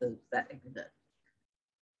resources that exist.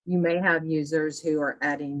 You may have users who are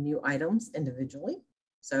adding new items individually.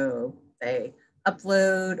 So they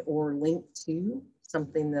upload or link to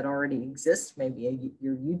something that already exists, maybe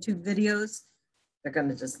your YouTube videos. They're going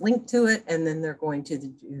to just link to it, and then they're going to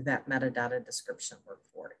do that metadata description work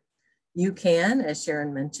for it. You can, as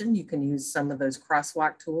Sharon mentioned, you can use some of those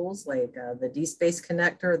crosswalk tools like the DSpace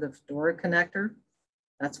connector, the Fedora connector.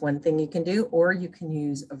 That's one thing you can do, or you can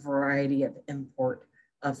use a variety of import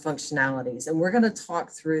functionalities. And we're going to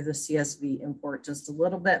talk through the CSV import just a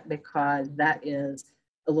little bit, because that is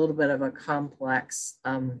a little bit of a complex,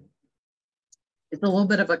 it's a little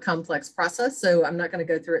bit of a complex process. So I'm not going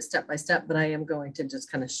to go through it step by step, but I am going to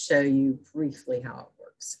just kind of show you briefly how it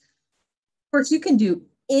works. Of course, you can do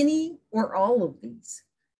any or all of these.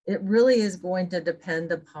 It really is going to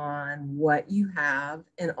depend upon what you have,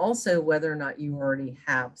 and also whether or not you already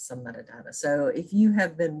have some metadata. So if you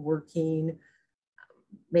have been working,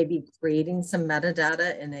 maybe creating some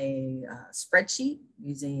metadata in a spreadsheet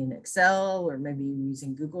using Excel, or maybe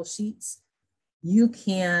using Google Sheets, you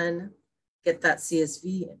can get that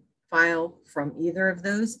CSV file from either of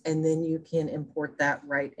those, and then you can import that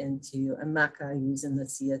right into Omeka using the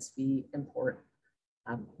CSV import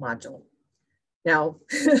module. Now,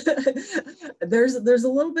 there's a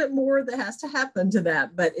little bit more that has to happen to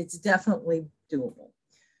that, but it's definitely doable.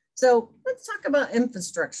 So let's talk about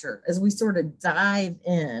infrastructure as we sort of dive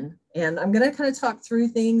in. And I'm going to kind of talk through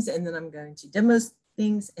things, and then I'm going to demo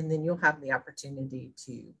things, and then you'll have the opportunity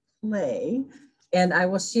to play. And I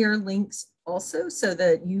will share links also so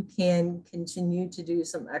that you can continue to do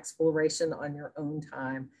some exploration on your own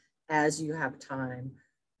time as you have time.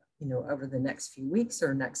 You know, over the next few weeks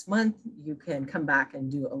or next month, you can come back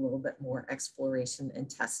and do a little bit more exploration and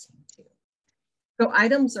testing too. So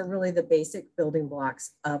items are really the basic building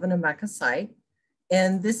blocks of an Omeka site.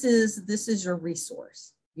 And this is your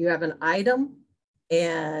resource. You have an item,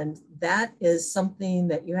 and that is something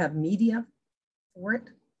that you have media for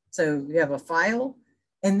it. So you have a file,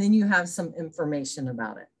 and then you have some information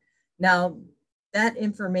about it. Now, that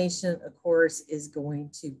information, of course, is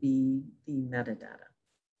going to be the metadata.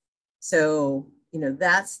 So, you know,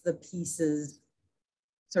 that's the pieces,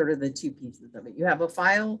 sort of the two pieces of it. You have a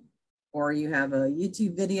file, or you have a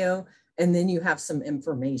YouTube video, and then you have some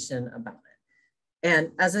information about it.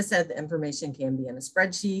 And as I said, the information can be in a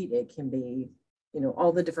spreadsheet. It can be, you know,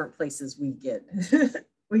 all the different places we get,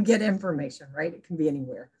 we get information, right? It can be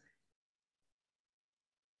anywhere.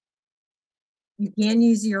 You can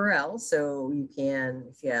use URL. So you can,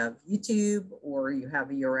 if you have YouTube or you have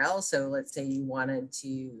a URL. So let's say you wanted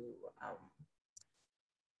to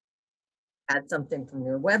add something from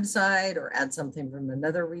your website or add something from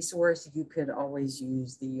another resource, you could always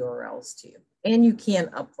use the URLs too. And you can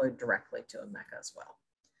upload directly to Omeka as well.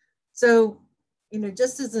 So, you know,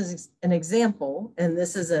 just as an example, and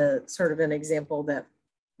this is a sort of an example that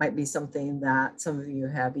might be something that some of you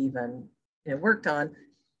have even, you know, worked on.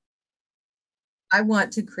 I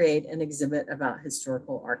want to create an exhibit about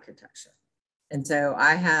historical architecture. And so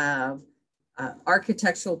I have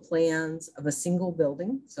architectural plans of a single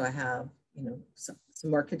building. So I have, you know,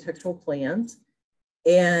 some architectural plans,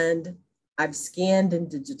 and I've scanned and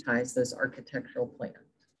digitized those architectural plans.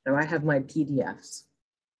 So I have my PDFs,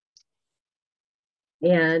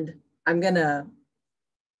 and I'm going to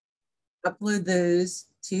upload those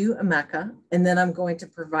to Omeka, and then I'm going to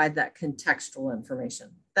provide that contextual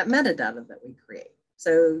information, that metadata that we create.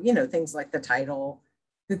 So, you know, things like the title,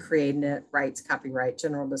 who created it, rights, copyright,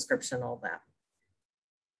 general description, all that.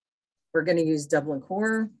 We're going to use Dublin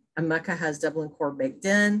Core. Omeka has Dublin Core baked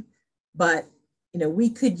in, but, you know, we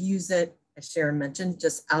could use it, as Sharon mentioned,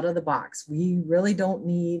 just out of the box. We really don't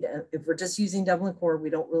need, if we're just using Dublin Core, we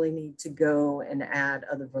don't really need to go and add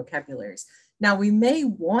other vocabularies. Now, we may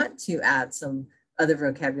want to add some other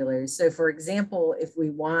vocabularies. So for example, if we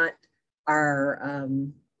want our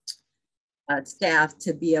staff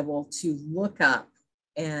to be able to look up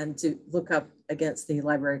against the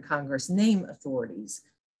Library of Congress name authorities,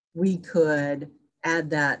 we could add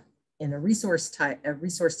that in a resource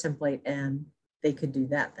template, and they could do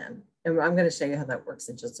that then. And I'm going to show you how that works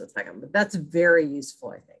in just a second, but that's very useful,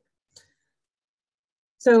 I think.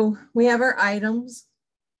 So we have our items.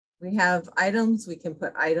 We have items, we can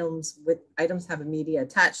put items with items have a media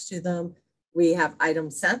attached to them. We have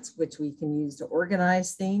item sets, which we can use to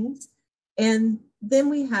organize things. And then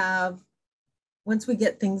we have, once we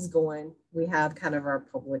get things going, we have kind of our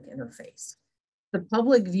public interface. The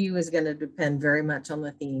public view is going to depend very much on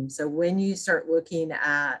the theme. So when you start looking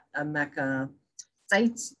at Omeka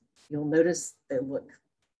sites, you'll notice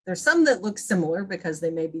there's some that look similar because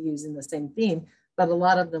they may be using the same theme, but a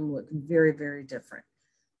lot of them look very, very different.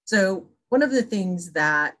 So one of the things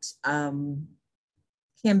that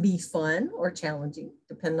can be fun or challenging,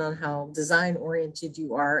 depending on how design oriented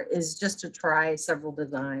you are, is just to try several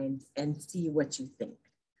designs and see what you think.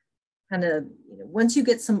 Kind of, once you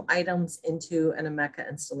get some items into an Omeka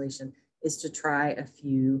installation, is to try a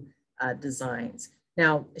few designs.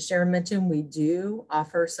 Now, as Sharon mentioned, we do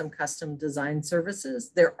offer some custom design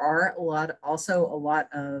services. There are also a lot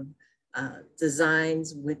of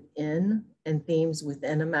designs within and themes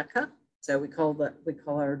within Omeka. So we call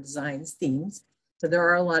our designs themes. So there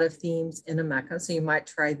are a lot of themes in Omeka, so you might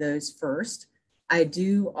try those first. I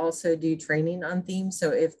do also do training on themes.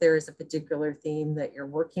 So if there is a particular theme that you're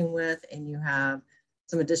working with and you have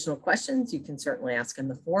some additional questions, you can certainly ask in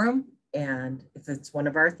the forum. And if it's one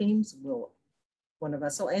of our themes, one of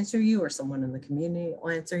us will answer you, or someone in the community will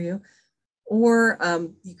answer you. Or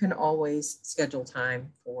you can always schedule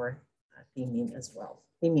time for theming as well.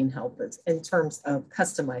 Theming help is in terms of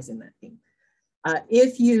customizing that theme.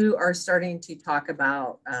 If you are starting to talk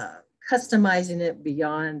about customizing it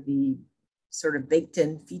beyond the sort of baked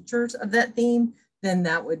in features of that theme, then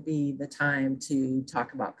that would be the time to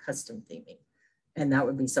talk about custom theming. And that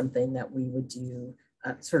would be something that we would do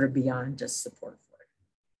sort of beyond just support for it.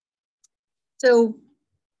 So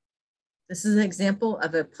this is an example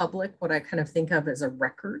of a public, what I kind of think of as a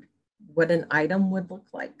record, what an item would look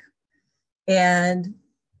like. And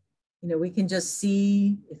we can just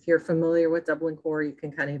see, if you're familiar with Dublin Core, you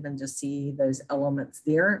can kind of even just see those elements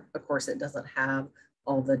there. Of course, it doesn't have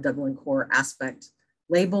all the Dublin Core aspect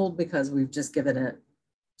labeled because we've just given it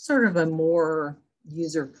sort of a more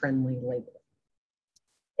user-friendly label.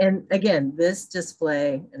 And again, this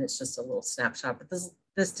display, and it's just a little snapshot, but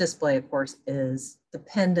this display, of course, is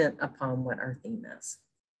dependent upon what our theme is.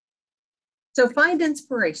 So find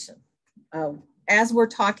inspiration. As we're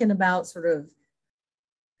talking about sort of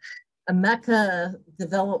Omeka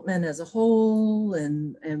development as a whole,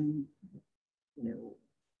 and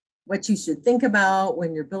what you should think about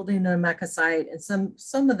when you're building an Omeka site, and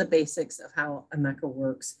some of the basics of how Omeka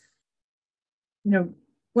works.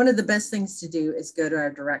 One of the best things to do is go to our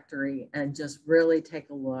directory and just really take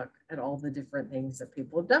a look at all the different things that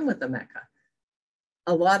people have done with Omeka.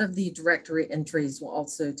 A lot of the directory entries will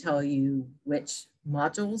also tell you which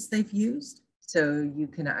modules they've used. So you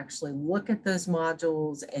can actually look at those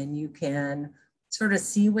modules and you can sort of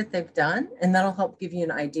see what they've done, and that'll help give you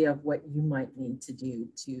an idea of what you might need to do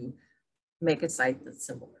to make a site that's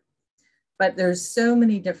similar. But there's so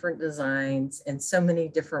many different designs and so many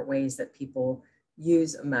different ways that people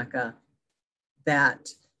use Omeka that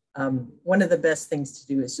one of the best things to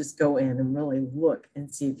do is just go in and really look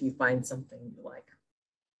and see if you find something you like.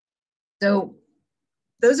 So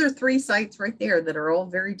those are 3 sites right there that are all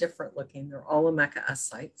very different looking. They're all Omeka-esque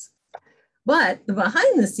sites, but the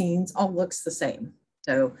behind the scenes all looks the same.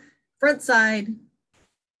 So front side,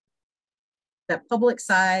 that public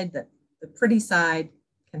side, the pretty side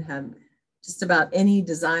can have just about any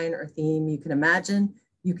design or theme you can imagine.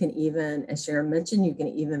 You can even, as Sharon mentioned, you can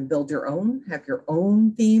even build your own, have your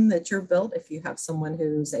own theme that you're built. If you have someone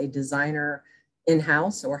who's a designer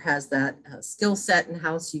in-house or has that skill set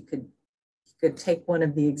in-house, you could take one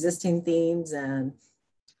of the existing themes and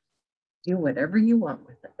do whatever you want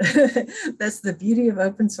with it. That's the beauty of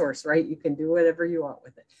open source, right? You can do whatever you want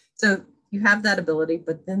with it. So you have that ability,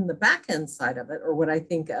 but then the back end side of it, or what I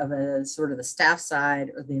think of as sort of the staff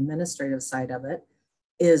side or the administrative side of it,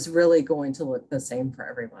 is really going to look the same for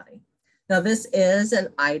everybody. Now this is an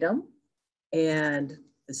item, and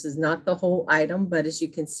this is not the whole item, but as you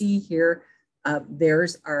can see here,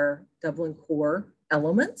 there's our Dublin Core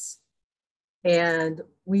elements. And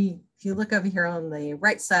if you look over here on the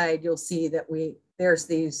right side, you'll see that there's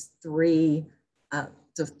these 3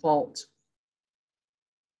 default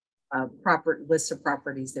list of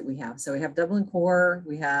properties that we have. So we have Dublin Core,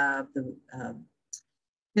 we have the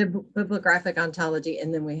bibliographic ontology,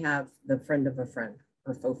 and then we have the friend of a friend,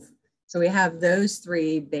 or FOF. So we have those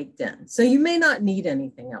three baked in. So you may not need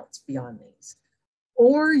anything else beyond these.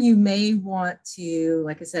 Or you may want to,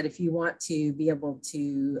 like I said, if you want to be able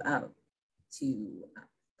to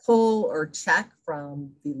pull or check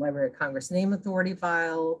from the Library of Congress name authority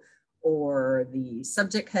file or the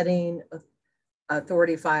subject heading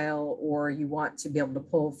authority file, or you want to be able to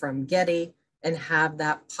pull from Getty and have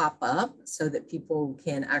that pop up so that people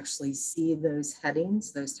can actually see those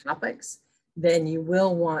headings, those topics, then you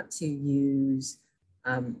will want to use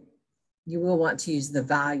the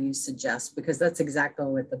value suggest, because that's exactly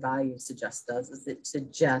what the value suggest does, is it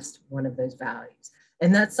suggests one of those values.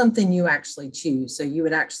 And that's something you actually choose. So you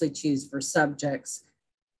would actually choose for subjects,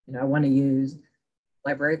 you know, I want to use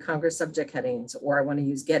Library of Congress subject headings, or I want to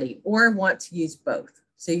use Getty, or I want to use both.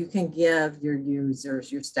 So you can give your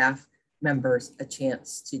users, your staff members, a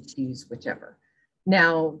chance to choose whichever.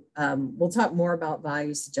 Now, we'll talk more about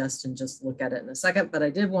value suggest and just look at it in a second, but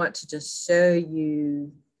I did want to just show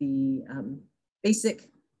you the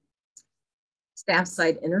basic staff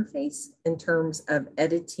side interface in terms of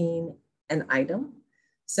editing an item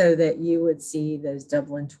so that you would see those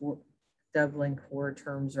Dublin core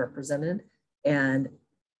terms represented and,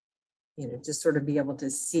 you know, just sort of be able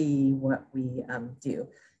to see what we do.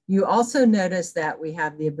 You also notice that we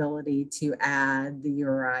have the ability to add the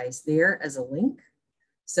URIs there as a link.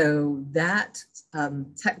 So that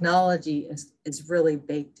technology is really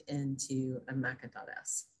baked into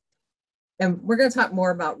Omeka.s. And we're going to talk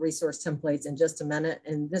more about resource templates in just a minute.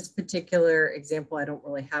 In this particular example, I don't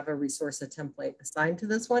really have a resource template assigned to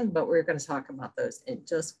this one, but we're going to talk about those in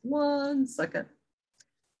just 1 second.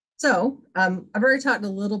 So I've already talked a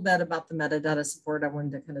little bit about the metadata support. I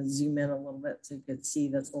wanted to kind of zoom in a little bit so you could see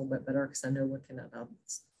this a little bit better, because I know looking at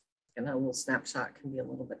a little snapshot can be a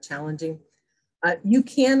little bit challenging. You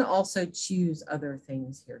can also choose other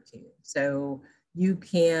things here too. So you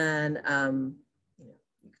can, you know,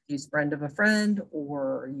 you could use friend of a friend,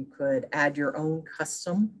 or you could add your own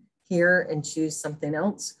custom here and choose something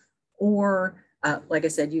else. Or like I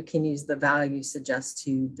said, you can use the value suggest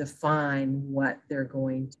to define what they're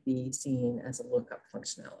going to be seeing as a lookup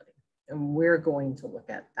functionality. And we're going to look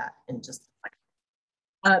at that in just a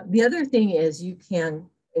second. The other thing is you can,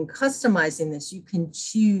 in customizing this, you can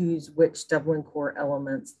choose which Dublin core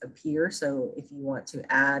elements appear. So if you want to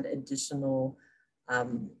add additional,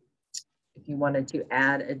 if you wanted to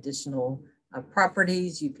add additional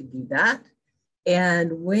properties, you could do that.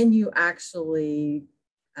 And when you actually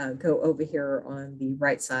go over here on the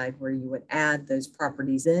right side where you would add those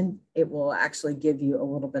properties in, it will actually give you a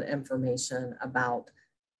little bit of information about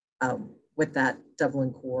what that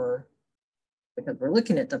Dublin core, because we're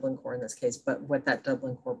looking at Dublin core in this case, but what that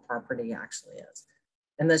Dublin core property actually is.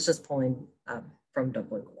 And that's just pulling from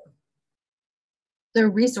Dublin core. So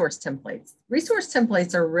resource templates. Resource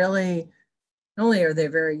templates are really, not only are they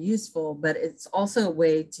very useful, but it's also a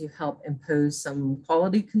way to help impose some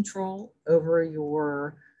quality control over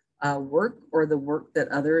your work or the work that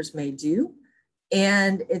others may do.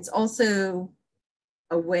 And it's also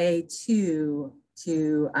a way to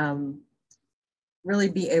really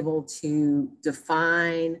be able to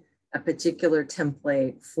define a particular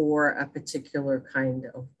template for a particular kind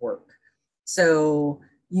of work. So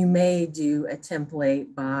you may do a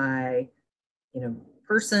template by, you know,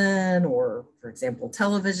 person, or for example,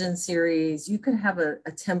 television series. You could have a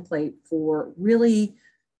template for really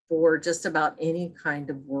for just about any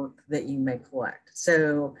kind of work that you may collect.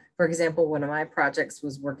 So for example, one of my projects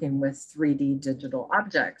was working with 3D digital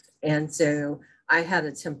objects. And so I had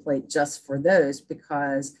a template just for those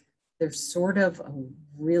because they're sort of a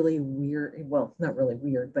really weird, well, not really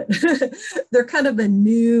weird, but they're kind of a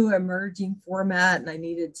new emerging format. And I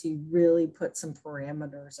needed to really put some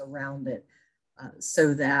parameters around it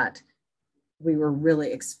so that we were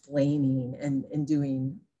really explaining and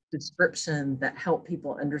doing description that helped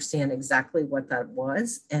people understand exactly what that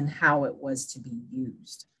was and how it was to be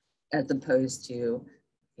used, as opposed to,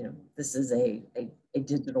 you know, this is a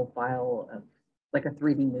digital file of, like a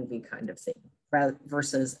 3D movie kind of thing, rather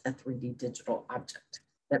versus a 3D digital object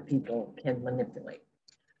that people can manipulate.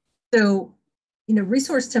 So, you know,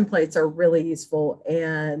 resource templates are really useful,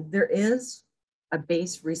 and there is a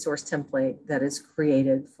base resource template that is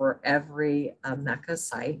created for every Omeka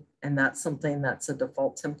site, and that's something that's a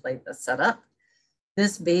default template that's set up.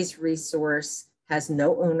 This base resource has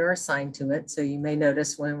no owner assigned to it, so you may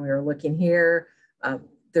notice when we were looking here,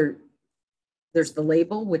 there's the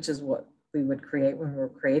label, which is what we would create when we were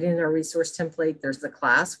creating our resource template. There's the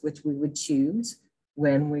class, which we would choose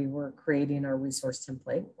when we were creating our resource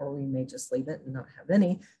template, or we may just leave it and not have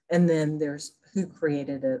any. And then there's who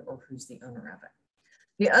created it or who's the owner of it.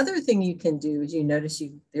 The other thing you can do is you notice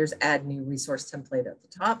there's add new resource template at the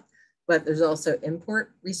top, but there's also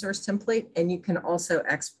import resource template, and you can also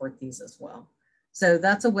export these as well. So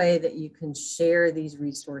that's a way that you can share these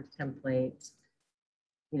resource templates,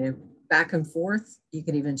 back and forth. You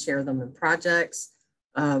can even share them in projects.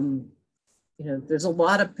 There's a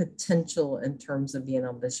lot of potential in terms of being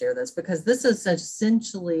able to share this, because this is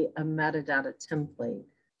essentially a metadata template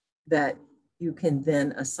that you can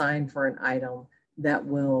then assign for an item that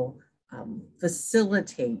will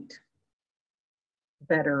facilitate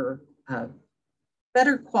better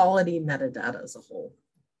quality metadata as a whole.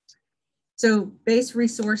 So base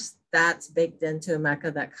resource, that's baked into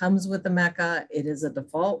Omeka, that comes with Omeka. It is a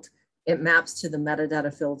default. It maps to the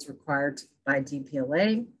metadata fields required by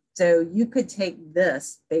DPLA. So you could take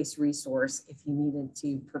this base resource if you needed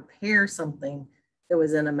to prepare something that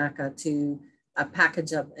was in Omeka to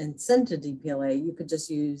package up and send to DPLA. You could just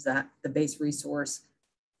use the base resource,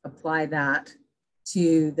 apply that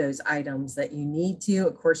to those items that you need to.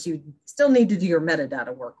 Of course, you still need to do your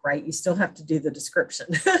metadata work, right? You still have to do the description.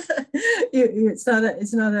 It's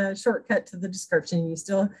not a shortcut to the description.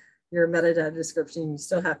 Your metadata description, you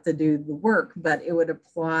still have to do the work, but it would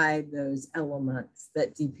apply those elements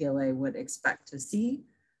that DPLA would expect to see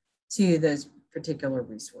to those particular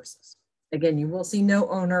resources. Again, you will see no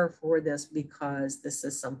owner for this because this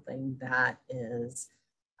is something that is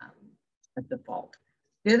a default.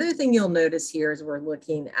 The other thing you'll notice here as we're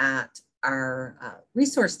looking at our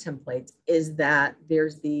resource templates is that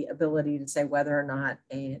there's the ability to say whether or not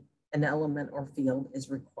an element or field is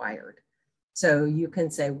required. So you can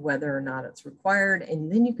say whether or not it's required, and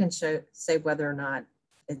then you can say whether or not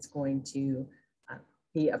it's going to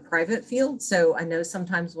be a private field. So I know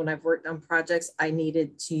sometimes when I've worked on projects, I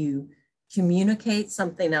needed to communicate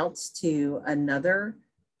something else to another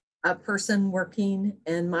person working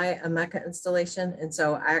in my Omeka installation. And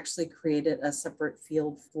so I actually created a separate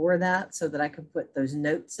field for that so that I could put those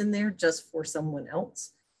notes in there just for someone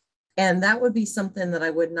else. And that would be something that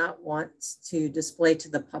I would not want to display to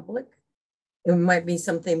the public. It might be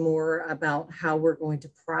something more about how we're going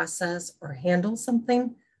to process or handle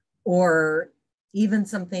something, or even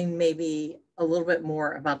something maybe a little bit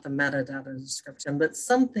more about the metadata description, but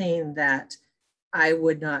something that I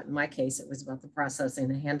would not, in my case, it was about the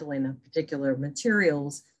processing and handling of particular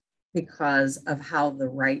materials because of how the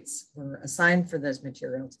rights were assigned for those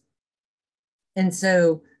materials. And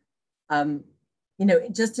so,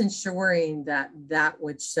 just ensuring that that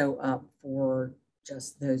would show up for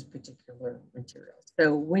just those particular materials.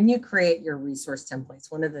 So when you create your resource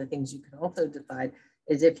templates, one of the things you can also decide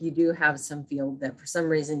is if you do have some field that for some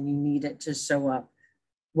reason you need it to show up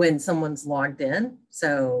when someone's logged in,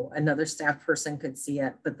 so another staff person could see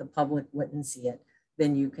it, but the public wouldn't see it,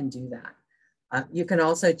 then you can do that. You can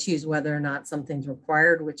also choose whether or not something's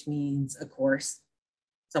required, which means, of course,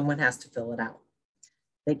 someone has to fill it out.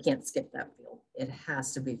 They can't skip that field. It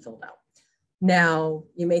has to be filled out. Now,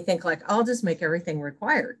 you may think like, I'll just make everything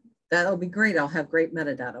required. That'll be great. I'll have great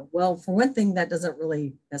metadata. Well, for one thing, that doesn't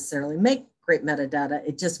really necessarily make great metadata.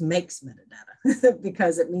 It just makes metadata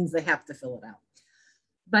because it means they have to fill it out.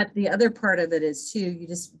 But the other part of it is too, you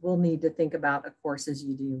just will need to think about, of course, as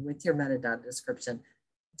you do with your metadata description,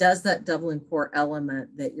 does that Dublin core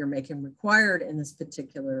element that you're making required in this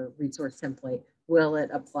particular resource template, will it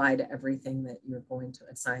apply to everything that you're going to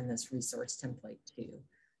assign this resource template to?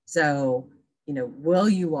 So, will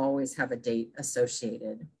you always have a date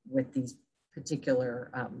associated with these particular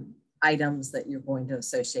items that you're going to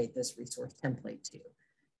associate this resource template to?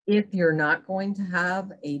 If you're not going to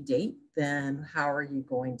have a date, then how are you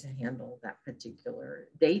going to handle that particular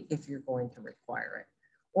date if you're going to require it?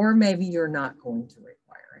 Or maybe you're not going to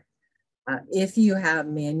require it. If you have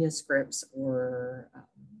manuscripts or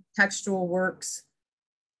textual works,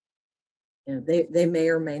 they may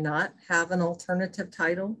or may not have an alternative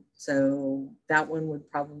title. So that one would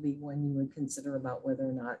probably be one you would consider about whether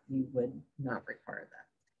or not you would not require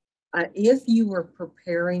that. If you were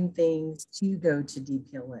preparing things to go to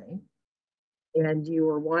DPLA and you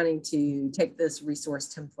were wanting to take this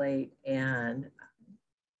resource template and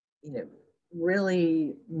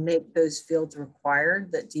really make those fields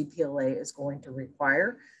required that DPLA is going to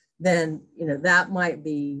require, then that might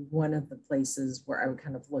be one of the places where I would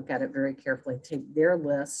kind of look at it very carefully, take their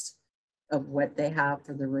list of what they have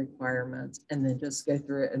for the requirements, and then just go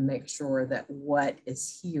through it and make sure that what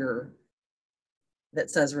is here that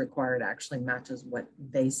says required actually matches what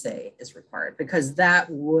they say is required, because that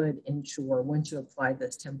would ensure once you apply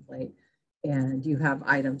this template and you have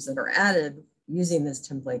items that are added using this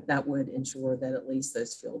template, that would ensure that at least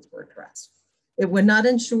those fields were addressed. It would not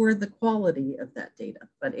ensure the quality of that data,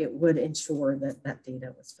 but it would ensure that that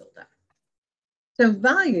data was filled out. So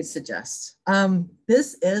value suggests.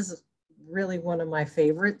 This is really one of my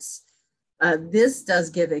favorites. This does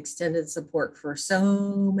give extended support for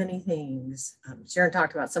so many things. Sharon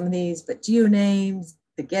talked about some of these, but geonames,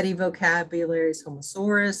 the Getty vocabularies,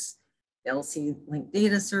 Homosaurus, the LC Link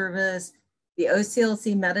Data Service, the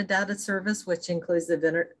OCLC Metadata Service, which includes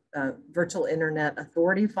the Virtual Internet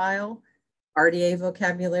Authority file, RDA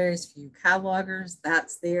vocabularies, view catalogers,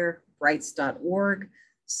 that's there, rights.org.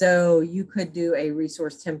 So you could do a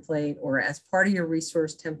resource template, or as part of your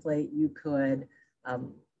resource template, you could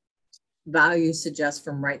value suggest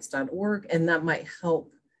from rights.org, and that might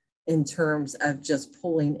help in terms of just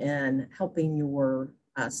pulling in, helping your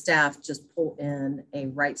staff just pull in a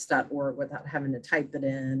rights.org without having to type it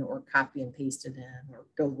in or copy and paste it in or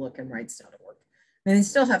go look in rights.org. And they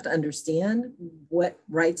still have to understand what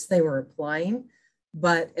rights they were applying,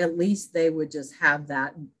 but at least they would just have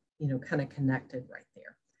that, you know, kind of connected right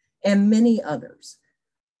there, and many others.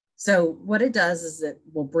 So what it does is it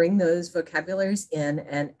will bring those vocabularies in,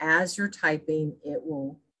 and as you're typing, it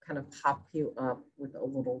will kind of pop you up with a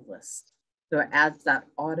little list. So it adds that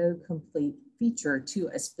autocomplete feature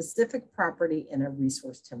to a specific property in a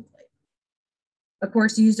resource template. Of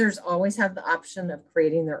course, users always have the option of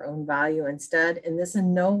creating their own value instead, and this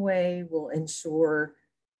in no way will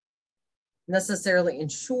necessarily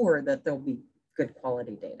ensure that there'll be good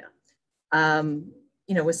quality data.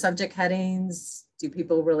 You know, with subject headings, do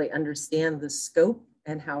people really understand the scope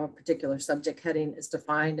and how a particular subject heading is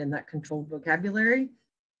defined in that controlled vocabulary?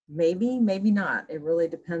 Maybe, maybe not. It really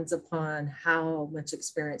depends upon how much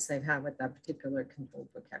experience they've had with that particular controlled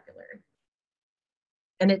vocabulary.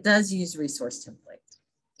 And it does use resource templates.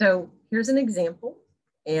 So here's an example.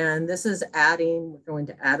 And this is we're going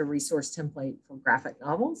to add a resource template for graphic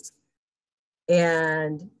novels.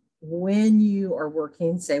 And when you are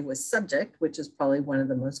working, say, with subject, which is probably one of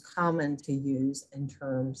the most common to use in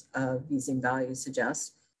terms of using value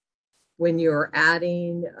suggest, when you're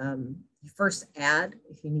adding, you first add,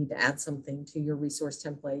 if you need to add something to your resource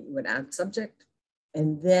template, you would add subject.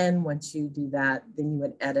 And then once you do that, then you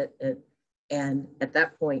would edit it. And at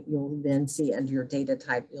that point, you'll then see under your data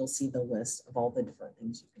type, you'll see the list of all the different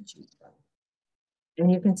things you can choose from.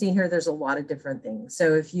 And you can see here, there's a lot of different things.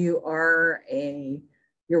 So if you are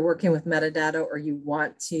you're working with metadata, or you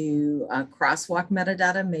want to crosswalk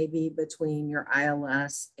metadata, maybe between your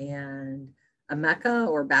ILS and Omeka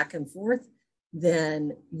or back and forth,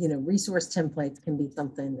 then, you know, resource templates can be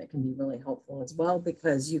something that can be really helpful as well,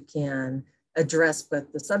 because you can address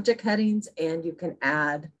both the subject headings and you can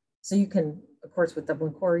add, so you can, of course, with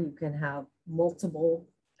Dublin Core, you can have multiple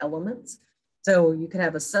elements. So you could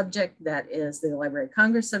have a subject that is the Library of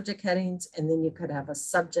Congress subject headings, and then you could have a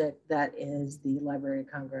subject that is the Library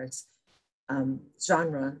of Congress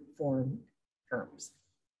genre form terms.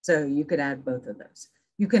 So you could add both of those.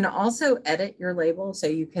 You can also edit your label. So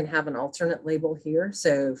you can have an alternate label here.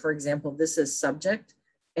 So for example, this is subject,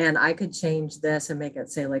 and I could change this and make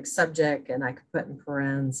it say like subject, and I could put in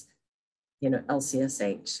parentheses, you know,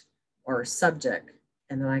 LCSH, or subject,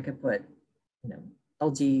 and then I could put, you know,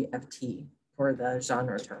 LGFT for the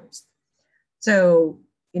genre terms. So,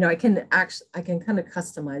 you know, I can kind of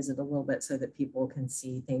customize it a little bit so that people can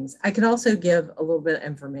see things. I could also give a little bit of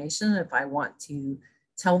information if I want to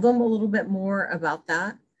tell them a little bit more about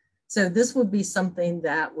that. So this would be something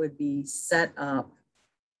that would be set up,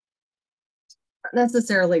 not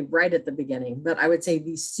necessarily right at the beginning, but I would say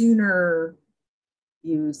the sooner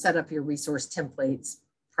you set up your resource templates,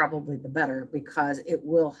 probably the better, because it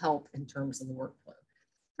will help in terms of the workflow.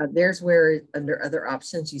 There's where under other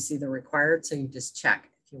options, you see the required. So you just check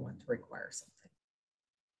if you want to require something.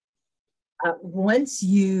 Once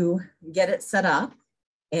you get it set up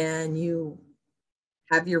and you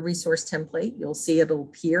have your resource template, you'll see it'll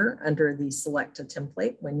appear under the select a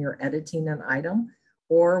template when you're editing an item,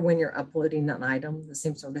 or when you're uploading an item, the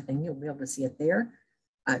same sort of thing, you'll be able to see it there.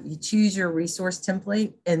 You choose your resource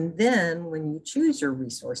template, and then when you choose your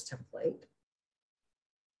resource template,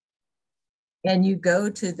 and you go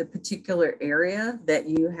to the particular area that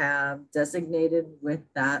you have designated with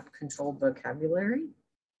that controlled vocabulary,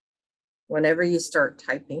 whenever you start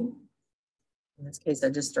typing, in this case, I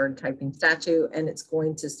just started typing statue, and it's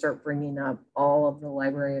going to start bringing up all of the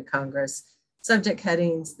Library of Congress subject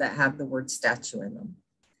headings that have the word statue in them.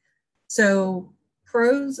 So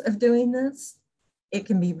pros of doing this, it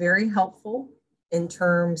can be very helpful in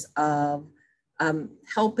terms of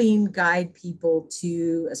helping guide people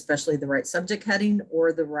to especially the right subject heading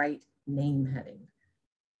or the right name heading,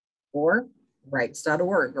 or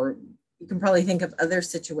rights.org, or you can probably think of other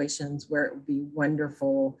situations where it would be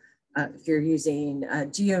wonderful if you're using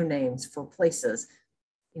geo names for places.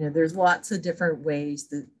 You know, there's lots of different ways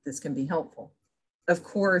that this can be helpful. Of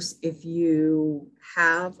course, if you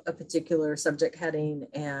have a particular subject heading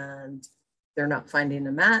and they're not finding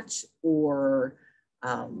a match, or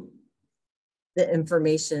the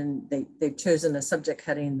information, they've chosen a subject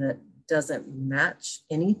heading that doesn't match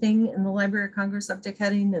anything in the Library of Congress subject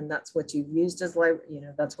heading, and that's what you've used as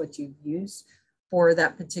that's what you've used for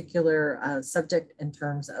that particular subject in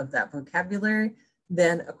terms of that vocabulary,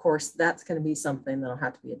 then of course that's going to be something that'll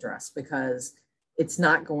have to be addressed, because it's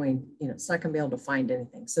not going, it's not going to be able to find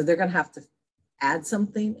anything. So they're going to have to add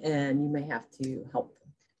something, and you may have to help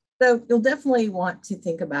them. So you'll definitely want to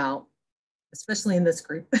think about, especially in this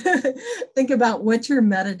group, think about what your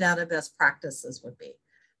metadata best practices would be.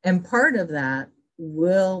 And part of that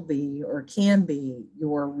will be, or can be,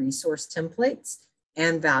 your resource templates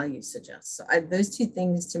and value suggest. So those two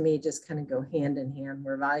things to me just kind of go hand in hand,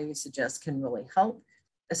 where value suggest can really help,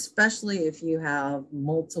 especially if you have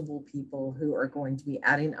multiple people who are going to be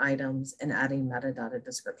adding items and adding metadata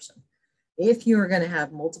description. If you're going to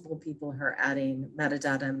have multiple people who are adding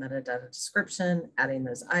metadata and metadata description, adding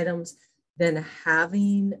those items, then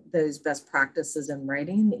having those best practices in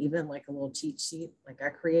writing, even like a little cheat sheet like I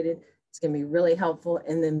created, it's going to be really helpful.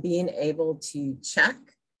 And then being able to check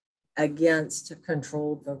against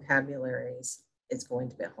controlled vocabularies is going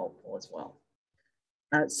to be helpful as well.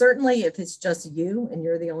 Certainly, if it's just you and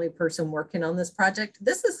you're the only person working on this project,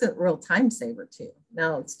 this is a real time saver too.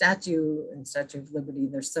 Now, Statue of Liberty,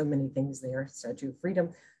 there's so many things there. Statue of Freedom,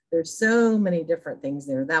 there's so many different things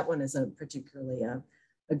there. That one isn't particularly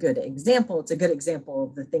a good example. It's a good example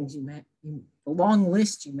of the things the long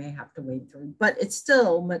list you may have to wade through, but it's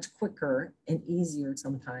still much quicker and easier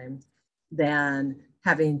sometimes than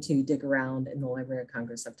having to dig around in the Library of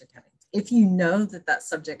Congress subject headings. If you know that that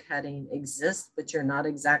subject heading exists, but you're not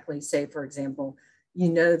exactly, say, for example,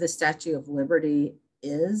 the Statue of Liberty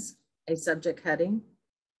is a subject heading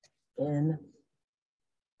in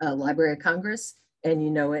Library of Congress,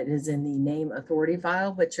 and it is in the name authority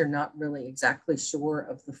file, but you're not really exactly sure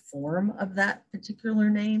of the form of that particular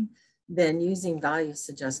name, then using value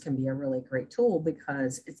suggest can be a really great tool,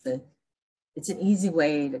 because it's an easy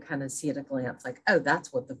way to kind of see at a glance, like, oh,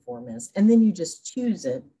 that's what the form is. And then you just choose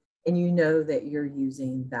it, and you know that you're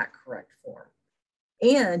using that correct form.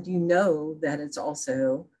 And you know that it's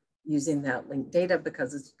also using that linked data,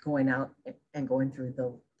 because it's going out and going through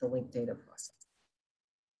the linked data process.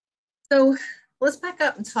 So let's back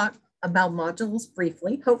up and talk about modules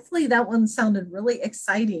briefly. Hopefully that one sounded really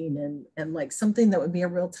exciting and like something that would be a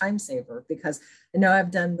real time saver, because I know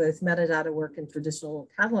I've done both metadata work and traditional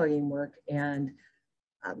cataloging work, and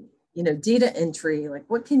data entry, like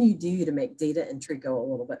what can you do to make data entry go a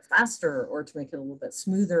little bit faster, or to make it a little bit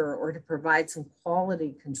smoother, or to provide some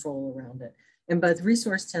quality control around it. And both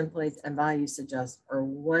resource templates and value suggest are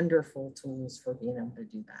wonderful tools for being able to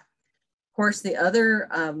do that. Of course, the other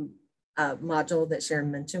module that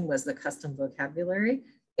Sharon mentioned was the custom vocabulary.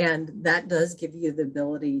 And that does give you the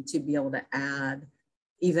ability to be able to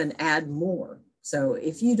even add more. So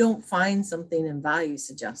if you don't find something in value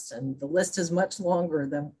suggest, and the list is much longer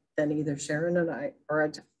than either Sharon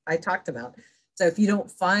and I talked about. So if you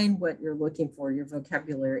don't find what you're looking for, your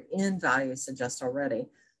vocabulary in value suggest already,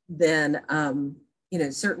 then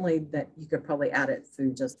certainly that you could probably add it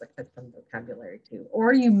through just the custom vocabulary too.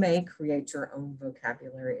 Or you may create your own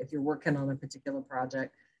vocabulary if you're working on a particular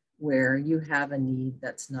project where you have a need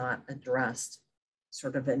that's not addressed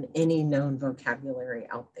sort of in any known vocabulary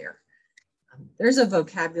out there. There's a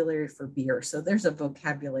vocabulary for beer, so there's a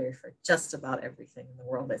vocabulary for just about everything in the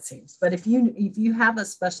world, it seems. But if you have a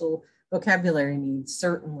special vocabulary need,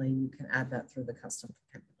 certainly you can add that through the custom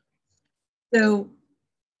vocabulary. So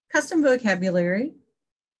custom vocabulary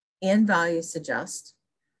and value suggest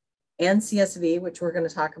and CSV, which we're going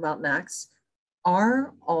to talk about next,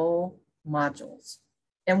 are all modules.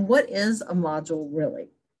 And what is a module really?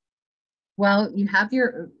 Well, you have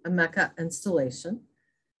your Omeka installation,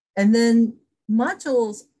 and then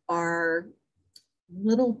modules are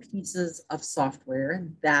little pieces of software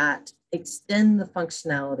that extend the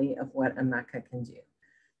functionality of what Omeka can do.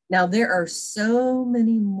 Now, there are so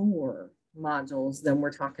many more modules than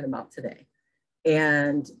we're talking about today.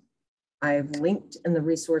 And I've linked in the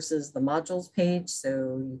resources the modules page, so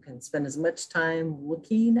you can spend as much time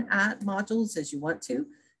looking at modules as you want to.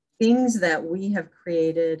 Things that we have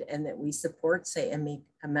created and that we support say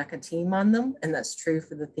Omeka team on them, and that's true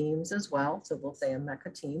for the themes as well. So we'll say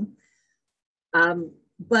Omeka team.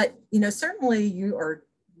 But certainly you are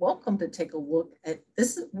welcome to take a look at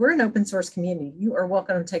this. We're an open source community. You are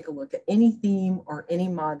welcome to take a look at any theme or any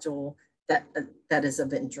module that is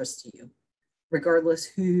of interest to you, regardless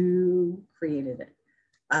who created it.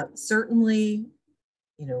 Certainly,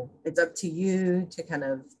 you know, it's up to you to kind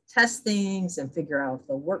of test things and figure out if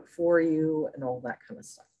they'll work for you and all that kind of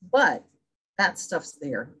stuff. But that stuff's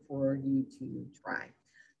there for you to try.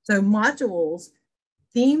 So modules,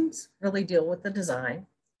 themes really deal with the design.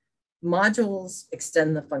 Modules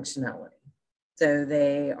extend the functionality. So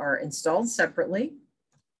they are installed separately.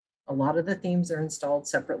 A lot of the themes are installed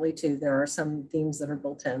separately too. There are some themes that are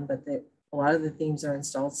built in, but a lot of the themes are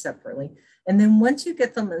installed separately. And then once you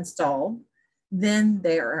get them installed, then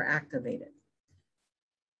they are activated.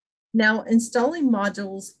 Now, installing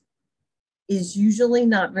modules is usually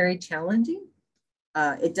not very challenging.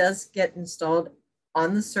 It does get installed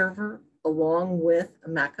on the server along with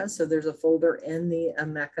Omeka. So there's a folder in the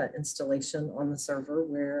Omeka installation on the server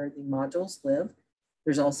where the modules live.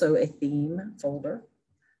 There's also a theme folder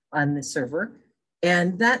on the server.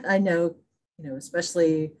 And that I know, you know,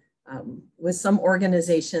 especially with some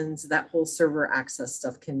organizations, that whole server access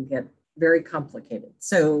stuff can get very complicated.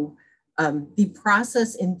 So the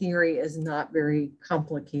process in theory is not very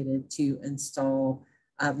complicated to install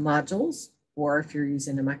modules, or if you're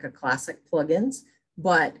using Omeka Classic plugins,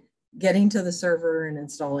 but getting to the server and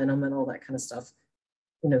installing them and all that kind of stuff,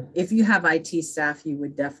 you know, if you have IT staff, you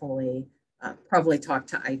would definitely probably talk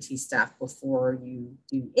to IT staff before you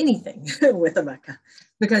do anything with Omeka,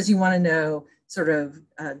 because you want to know sort of,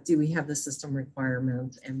 do we have the system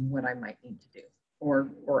requirements and what I might need to do,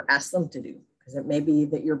 or ask them to do, because it may be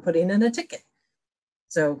that you're putting in a ticket.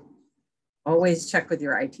 So always check with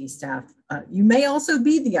your IT staff. You may also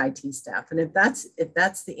be the IT staff. And if that's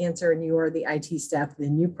the answer and you are the IT staff,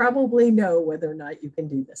 then you probably know whether or not you can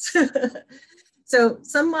do this. So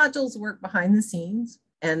some modules work behind the scenes,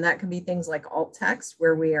 and that can be things like alt text,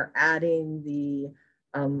 where we are adding the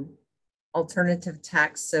alternative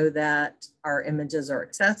text so that our images are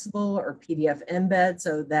accessible, or PDF embed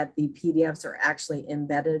so that the PDFs are actually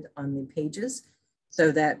embedded on the pages, so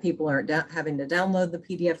that people aren't having to download the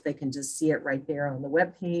PDF. They can just see it right there on the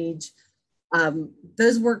web page.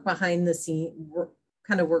 Those work behind the scenes, work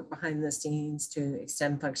behind the scenes to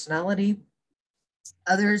extend functionality.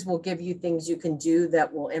 Others will give you things you can do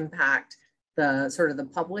that will impact the sort of the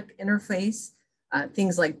public interface,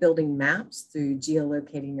 things like building maps through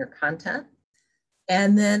geolocating your content.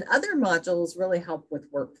 And then other modules really help with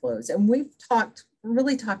workflows. And we're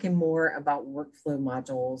really talking more about workflow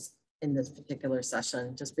modules in this particular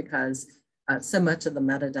session, just because so much of the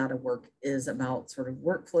metadata work is about sort of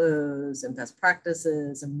workflows and best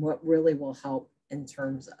practices and what really will help in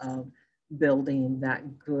terms of building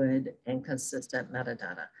that good and consistent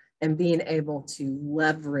metadata and being able to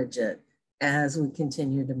leverage it as we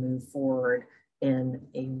continue to move forward in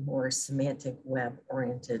a more semantic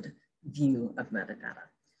web-oriented view of metadata.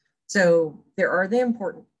 So there are the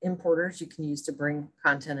importers you can use to bring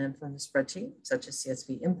content in from a spreadsheet, such as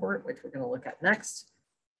CSV import, which we're going to look at next.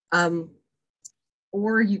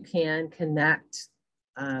 Or you can connect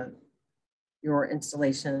your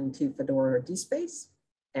installation to Fedora or DSpace.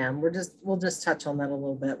 And we'll just touch on that a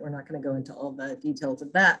little bit. We're not going to go into all the details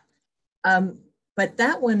of that. But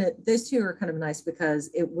that one, those two are kind of nice because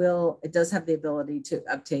it does have the ability to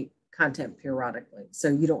update content periodically. So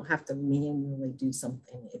you don't have to manually do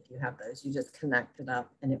something if you have those. You just connect it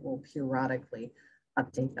up and it will periodically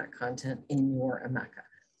update that content in your Omeka.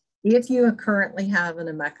 If you currently have an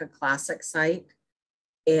Omeka Classic site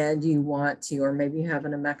and you want to, or maybe you have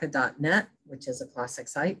an Omeka.net, which is a classic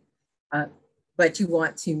site, but you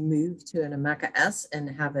want to move to an Omeka S and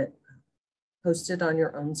have it hosted on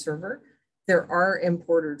your own server, there are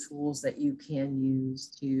importer tools that you can use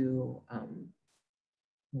to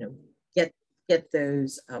get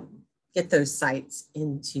those sites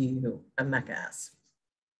into Omeka S.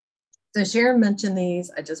 So Sharon mentioned these.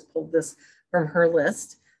 I just pulled this from her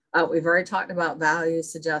list. We've already talked about value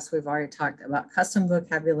suggest. We've already talked about custom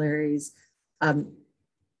vocabularies. She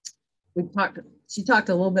talked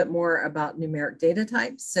a little bit more about numeric data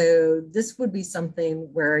types. So this would be something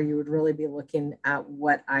where you would really be looking at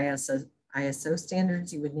what ISO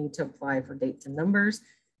standards you would need to apply for dates and numbers.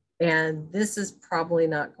 And this is probably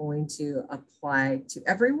not going to apply to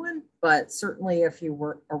everyone, but certainly if you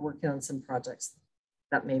are working on some projects,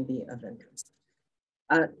 that may be of interest.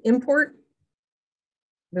 Import,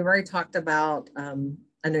 we've already talked about,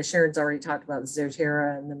 I know Sharon's already talked about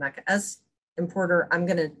Zotero and the Omeka S importer. I'm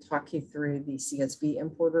going to talk you through the CSV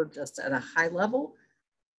importer just at a high level.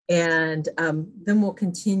 And then we'll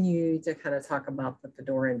continue to kind of talk about the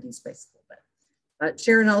Fedora and DSpace a little bit.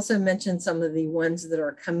 Sharon also mentioned some of the ones that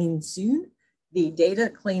are coming soon. The data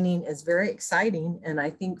cleaning is very exciting. And I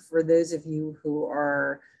think for those of you who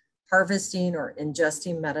are harvesting or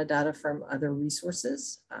ingesting metadata from other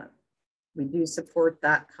resources, we do support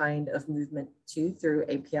that kind of movement too through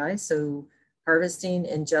API. So harvesting,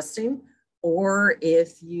 ingesting, or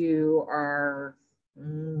if you are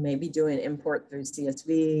maybe doing import through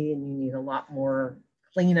CSV and you need a lot more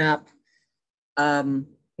cleanup,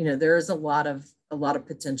 you know, there is a lot of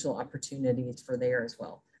potential opportunities for there as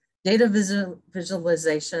well. Data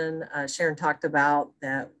visualization, Sharon talked about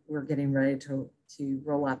that we're getting ready to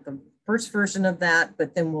roll out the first version of that,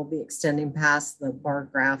 but then we'll be extending past the bar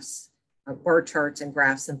graphs, bar charts and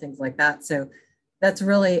graphs and things like that. So that's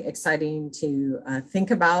really exciting to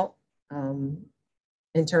think about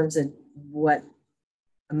in terms of what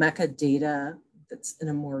Omeka data that's in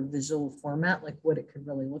a more visual format, like what it could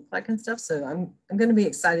really look like and stuff. So I'm going to be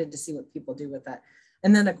excited to see what people do with that.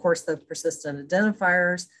 And then of course the persistent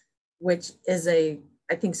identifiers, which is I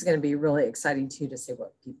think is going to be really exciting too, to see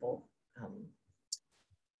what people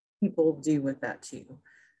do with that too.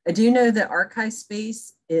 I do know that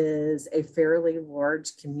ArchiveSpace is a fairly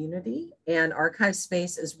large community, and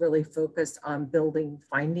ArchiveSpace is really focused on building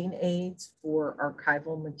finding aids for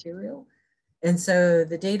archival material. And so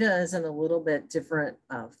the data is in a little bit different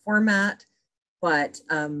format, but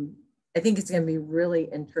I think it's going to be really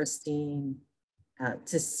interesting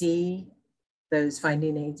to see those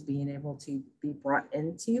finding aids being able to be brought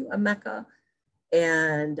into Omeka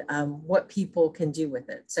and what people can do with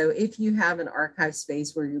it. So if you have an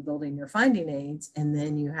ArchiveSpace where you're building your finding aids, and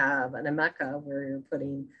then you have an Omeka where you're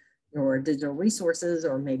putting your digital resources,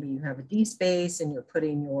 or maybe you have a DSpace and you're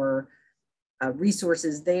putting your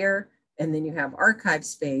resources there, and then you have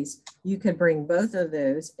ArchiveSpace, you could bring both of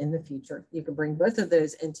those in the future. You could bring both of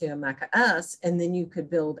those into Omeka S, and then you could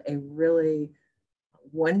build a really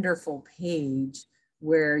wonderful page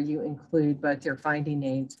where you include both your finding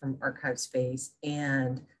aids from ArchiveSpace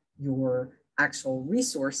and your actual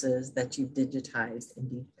resources that you've digitized in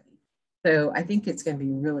DSpace. So I think it's going to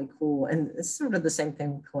be really cool. And it's sort of the same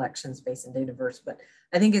thing with collection space and Dataverse, but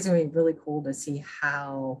I think it's going to be really cool to see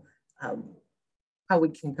how we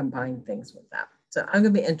can combine things with that. So I'm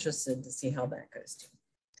going to be interested to see how that goes too.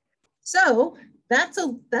 So that's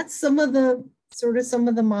some of the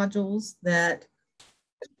modules that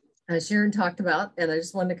Sharon talked about, and I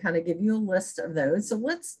just wanted to kind of give you a list of those. So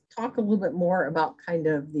let's talk a little bit more about kind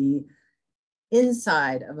of the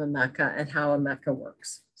inside of Omeka and how Omeka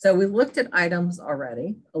works. So we looked at items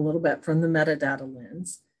already a little bit from the metadata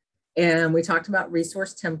lens, and we talked about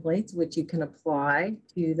resource templates, which you can apply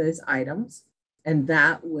to those items, and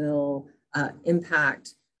that will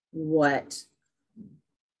impact what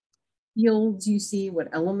fields you see, what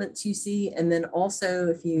elements you see. And then also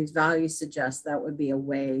if you use value suggest, that would be a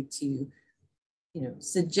way to, you know,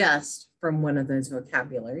 suggest from one of those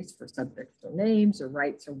vocabularies for subjects or names or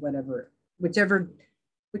rights or whatever, whichever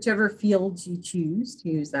fields you choose to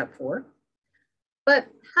use that for. But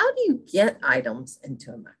how do you get items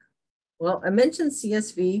into Omeka? Well, I mentioned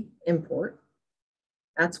CSV import.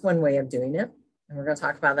 That's one way of doing it. And we're going to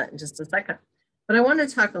talk about that in just a second. But I want to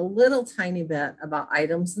talk a little tiny bit about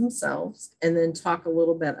items themselves, and then talk a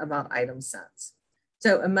little bit about item sets.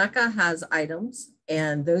 So Omeka has items,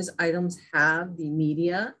 and those items have the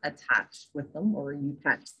media attached with them, or you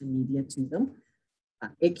attach the media to them.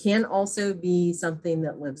 It can also be something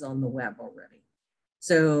that lives on the web already.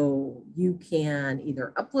 So you can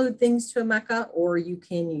either upload things to Omeka, or you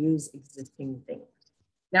can use existing things.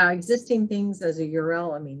 Now, existing things as a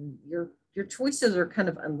URL, I mean, your choices are kind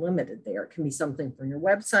of unlimited there. It can be something from your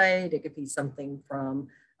website. It could be something from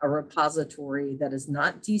a repository that is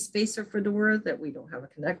not DSpace or Fedora that we don't have a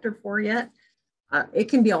connector for yet. It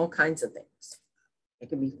can be all kinds of things. It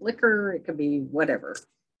can be Flickr, it could be whatever.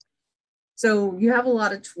 So you have a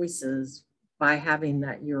lot of choices by having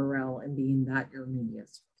that URL and being that your media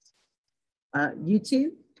source.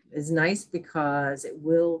 YouTube is nice because it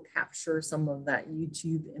will capture some of that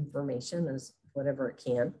YouTube information as whatever it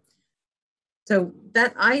can. So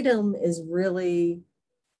that item is really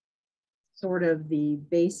sort of the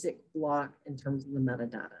basic block in terms of the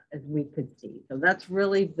metadata, as we could see. So that's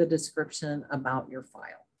really the description about your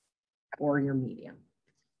file or your media.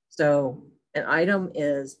 So an item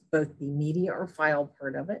is both the media or file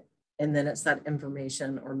part of it, and then it's that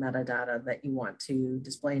information or metadata that you want to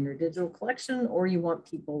display in your digital collection or you want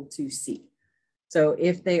people to see. So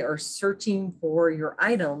if they are searching for your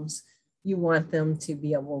items, you want them to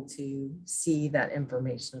be able to see that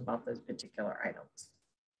information about those particular items.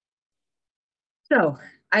 So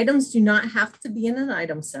items do not have to be in an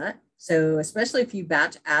item set. So especially if you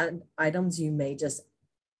batch add items, you may just,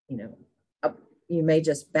 you may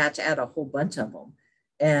just batch add a whole bunch of them,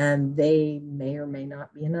 and they may or may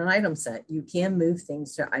not be in an item set. You can move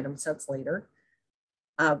things to item sets later,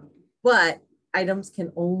 but items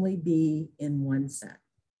can only be in one set.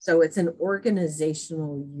 So it's an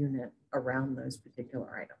organizational unit around those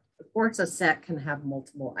particular items. Of course, a set can have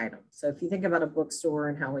multiple items. So if you think about a bookstore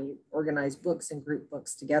and how we organize books and group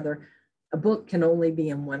books together, a book can only be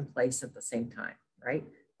in one place at the same time, right?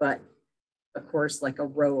 But of course, like a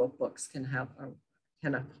row of books can have a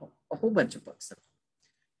whole bunch of books.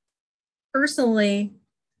 Personally,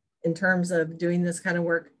 in terms of doing this kind of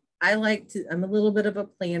work, I'm a little bit of a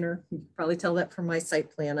planner. You can probably tell that from my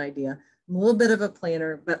site plan idea. I'm a little bit of a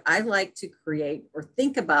planner, but I like to create or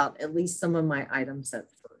think about at least some of my item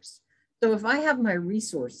sets first. So if I have my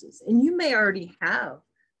resources, and you may already have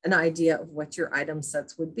an idea of what your item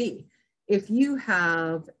sets would be. If you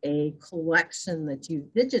have a collection that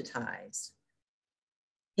you've digitized,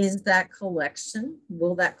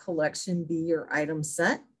 will that collection be your item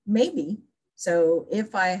set? Maybe. So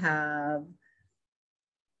if I have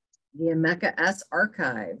the Omeka S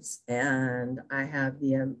archives and I have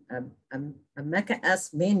the Omeka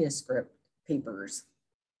S manuscript papers,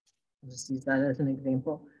 I'll just use that as an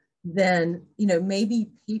example, then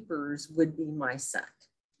maybe papers would be my set.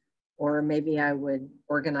 Or maybe I would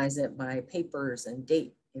organize it by papers and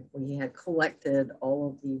date if we had collected all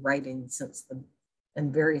of the writings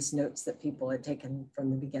and various notes that people had taken from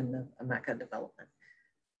the beginning of Omeka development.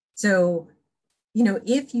 So,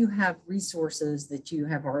 if you have resources that you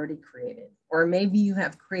have already created, or maybe you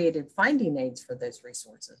have created finding aids for those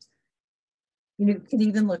resources, you could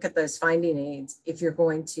even look at those finding aids if you're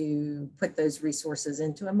going to put those resources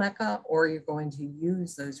into Omeka, or you're going to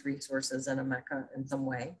use those resources in Omeka in some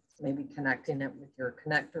way, maybe connecting it with your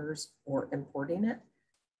connectors or importing it,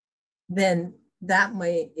 then that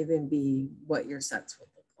might even be what your sets would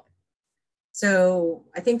look like. So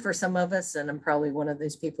I think for some of us, and I'm probably one of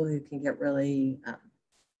those people who can get really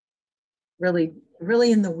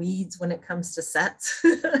in the weeds when it comes to sets.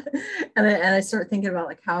 and I start thinking about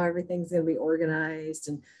like how everything's going to be organized.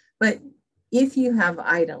 But if you have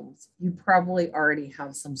items, you probably already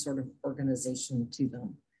have some sort of organization to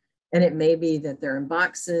them. And it may be that they're in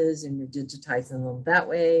boxes and you're digitizing them that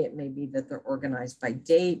way. It may be that they're organized by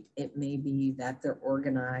date. It may be that they're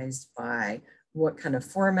organized by what kind of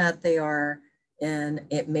format they are. And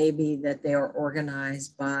it may be that they are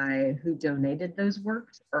organized by who donated those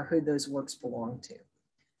works or who those works belong to.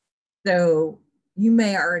 So you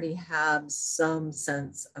may already have some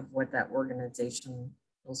sense of what that organizational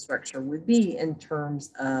structure would be in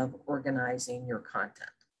terms of organizing your content.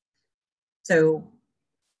 So,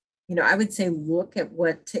 I would say look at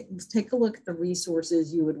take a look at the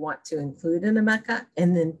resources you would want to include in Omeka,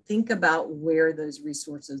 and then think about where those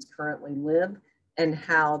resources currently live and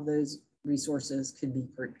how those resources could be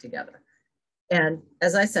grouped together. And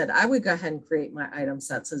as I said, I would go ahead and create my item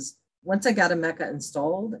sets as once I got Omeka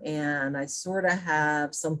installed and I sort of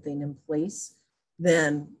have something in place,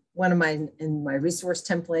 then in my resource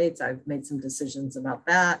templates, I've made some decisions about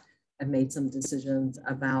that. I've made some decisions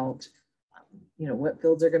about what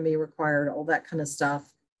fields are going to be required, all that kind of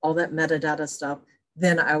stuff, all that metadata stuff.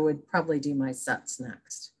 Then I would probably do my sets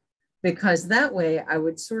next, because that way I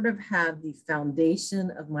would sort of have the foundation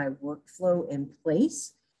of my workflow in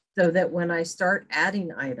place, so that when I start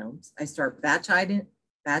adding items, I start batch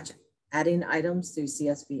adding items through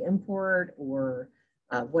CSV import or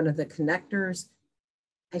one of the connectors.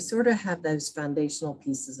 I sort of have those foundational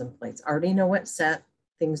pieces in place. I already know what set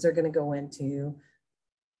things are going to go into.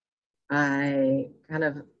 I kind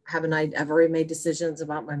of have I've already made decisions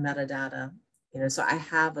about my metadata, so I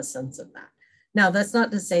have a sense of that. Now, that's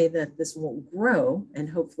not to say that this won't grow, and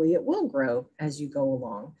hopefully it will grow as you go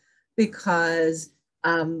along, because,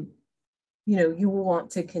 you will want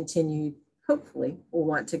to continue, hopefully will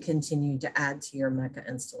want to continue to add to your Omeka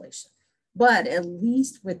installation. But at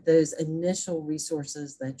least with those initial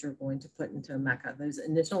resources that you're going to put into Omeka, those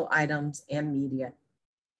initial items and media,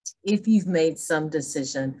 if you've made some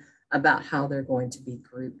decision about how they're going to be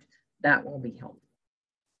grouped, that will be helpful.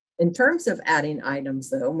 In terms of adding items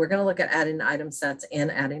though, and we're going to look at adding item sets and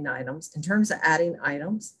adding items. In terms of adding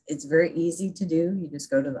items, it's very easy to do. You just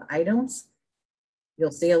go to the items.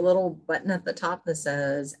 You'll see a little button at the top that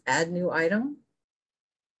says add new item.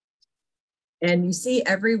 And you see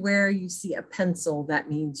everywhere you see a pencil, that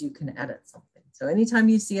means you can edit something. So anytime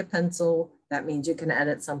you see a pencil, that means you can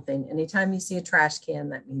edit something. Anytime you see a trash can,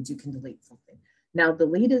 that means you can delete something. Now,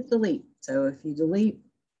 delete is delete. So if you delete,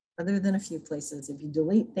 other than a few places, if you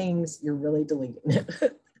delete things, you're really deleting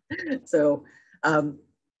it. So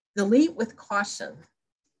delete with caution,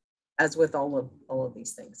 as with all of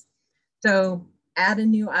these things. So add a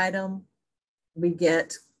new item, we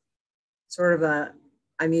get sort of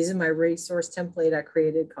I'm using my resource template I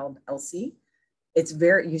created called LC. It's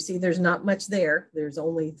you see there's not much there. There's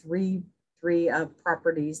only three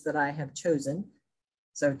properties that I have chosen.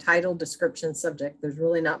 So title, description, subject, there's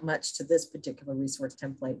really not much to this particular resource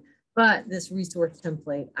template, but this resource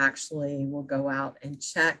template actually will go out and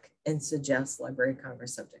check and suggest Library of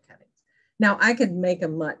Congress subject headings. Now I could make a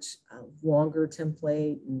much longer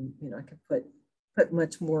template, and I could put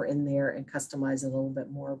much more in there and customize it a little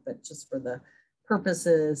bit more, but just for the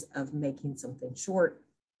purposes of making something short,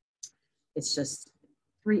 it's just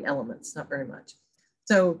 3 elements, not very much.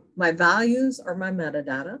 So my values are my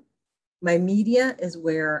metadata. My media is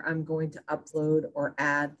where I'm going to upload or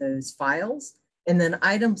add those files. And then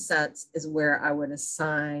item sets is where I would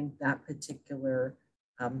assign that particular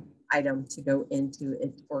item to go into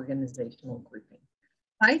its organizational grouping.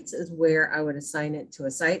 Sites is where I would assign it to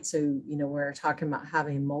a site. So, we're talking about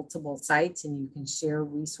having multiple sites and you can share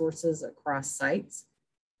resources across sites.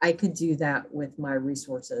 I could do that with my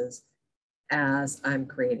resources as I'm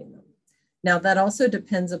creating them. Now that also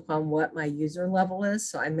depends upon what my user level is.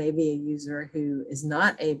 So I may be a user who is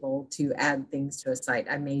not able to add things to a site.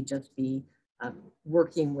 I may just be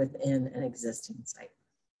working within an existing site.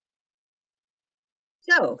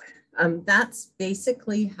 So that's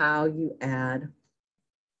basically how you add.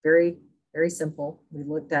 Very, very simple. We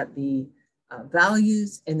looked at the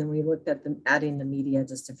values, and then we looked at adding the media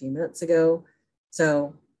just a few minutes ago.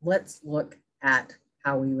 So let's look at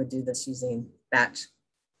how we would do this using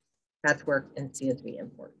Patchwork and CSV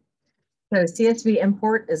import. So CSV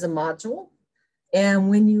import is a module. And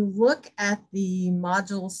when you look at the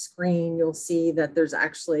module screen, you'll see that there's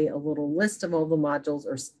actually a little list of all the modules,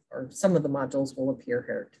 or some of the modules will appear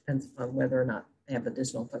here. It depends on whether or not they have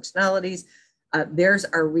additional functionalities. There's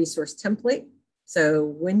our resource template. So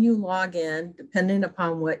when you log in, depending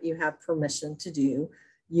upon what you have permission to do,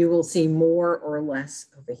 you will see more or less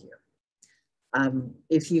over here.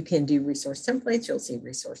 If you can do resource templates, you'll see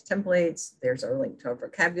resource templates. There's our link to our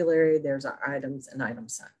vocabulary. There's our items and item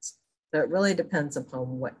sets. So it really depends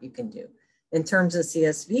upon what you can do. In terms of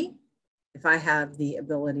CSV, if I have the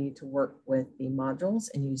ability to work with the modules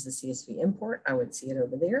and use the CSV import, I would see it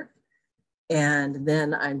over there. And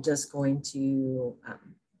then I'm just going to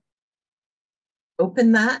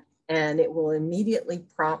open that, and it will immediately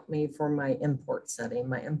prompt me for my import setting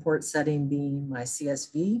being my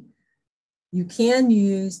CSV. You can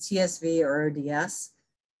use TSV or ODS.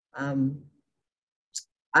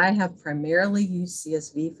 I have primarily used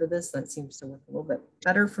CSV for this. That seems to work a little bit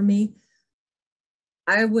better for me.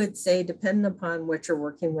 I would say, depending upon what you're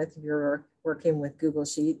working with, if you're working with Google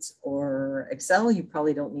Sheets or Excel, you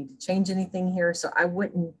probably don't need to change anything here. So I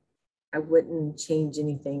wouldn't change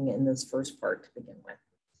anything in this first part to begin with.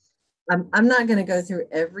 I'm not going to go through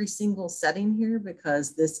every single setting here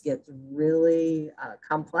because this gets really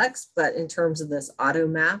complex, but in terms of this auto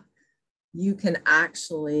map, you can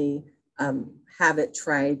actually have it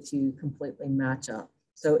try to completely match up.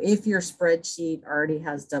 So if your spreadsheet already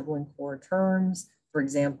has Dublin core terms, for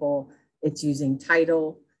example, it's using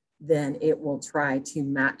title, then it will try to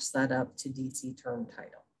match that up to DC term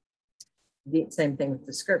title. Same thing with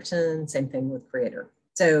description, same thing with creator.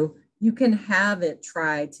 So you can have it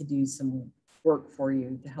try to do some work for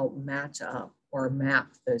you to help match up or map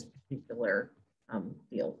those particular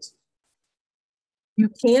fields. You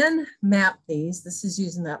can map these. This is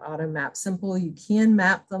using that auto map simple. You can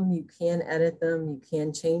map them, you can edit them, you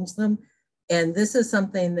can change them. And this is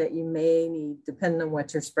something that you may need, depending on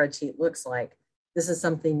what your spreadsheet looks like. This is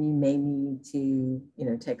something you may need to,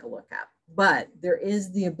 take a look at. But there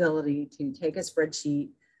is the ability to take a spreadsheet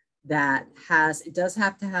that it does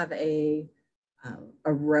have to have a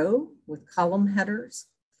row with column headers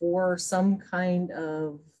for some kind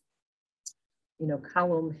of,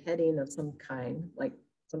 column heading of some kind, like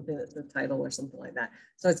something that's the title or something like that.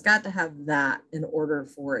 So it's got to have that in order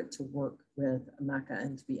for it to work with Omeka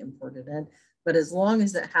and to be imported in. But as long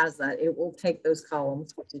as it has that, it will take those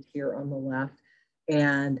columns, which is here on the left,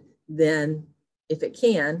 and then if it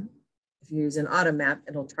can, if you use an auto map,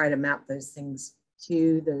 it'll try to map those things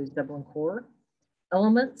to those Dublin core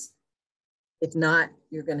elements. If not,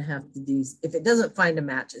 you're going to have to do, if it doesn't find a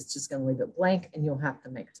match, it's just going to leave it blank and you'll have to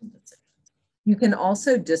make some decisions. You can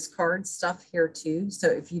also discard stuff here too. So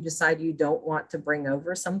if you decide you don't want to bring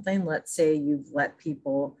over something, let's say you've let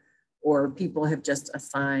people, or people have just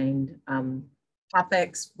assigned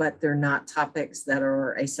topics, but they're not topics that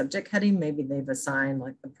are a subject heading. Maybe they've assigned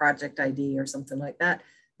like the project ID or something like that.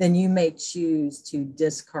 Then you may choose to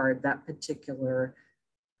discard that particular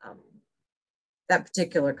that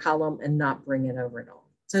particular column and not bring it over at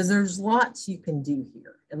all. So there's lots you can do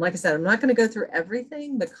here. And like I said, I'm not going to go through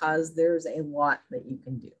everything because there's a lot that you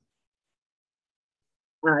can do.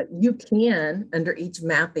 You can, under each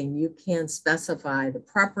mapping, you can specify the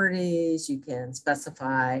properties, you can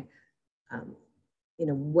specify,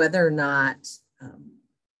 whether or not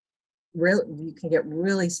you can get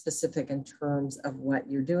really specific in terms of what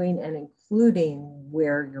you're doing and including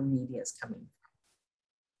where your media is coming from.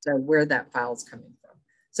 So where that file is coming from.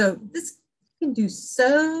 So this can do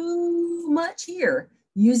so much here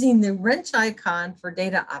using the wrench icon for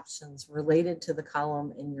data options related to the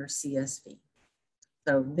column in your CSV.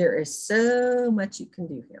 So there is so much you can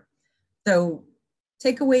do here. So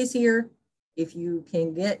takeaways here, if you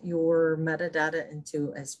can get your metadata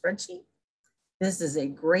into a spreadsheet, this is a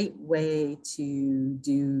great way to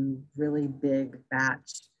do really big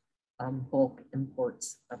batch bulk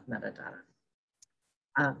imports of metadata.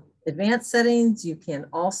 Advanced settings, you can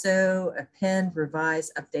also append,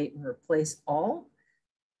 revise, update, and replace all.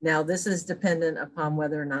 Now this is dependent upon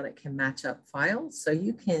whether or not it can match up files. So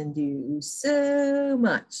you can do so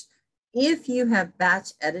much. If you have batch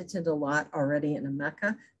edited a lot already in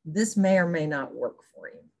Omeka, this may or may not work for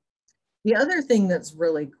you. The other thing that's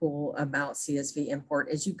really cool about CSV import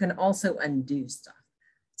is you can also undo stuff.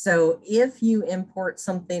 So if you import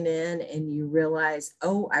something in and you realize,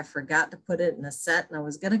 oh, I forgot to put it in a set and I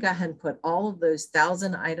was going to go ahead and put all of those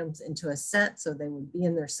 1,000 items into a set so they would be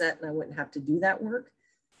in their set and I wouldn't have to do that work,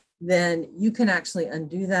 then you can actually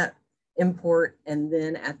undo that import, and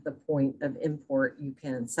then at the point of import, you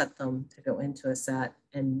can set them to go into a set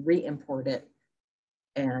and re-import it,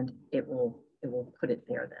 and it will put it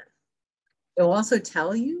there then. It will also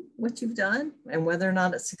tell you what you've done and whether or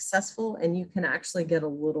not it's successful, and you can actually get a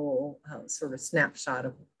little sort of snapshot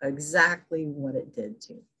of exactly what it did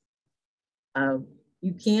to.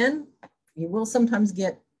 You will sometimes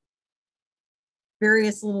get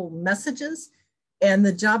various little messages, and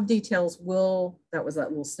the job details will, that was that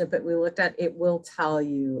little snippet we looked at, it will tell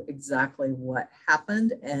you exactly what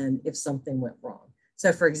happened and if something went wrong.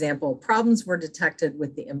 So for example, problems were detected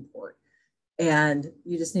with the import. And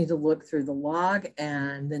you just need to look through the log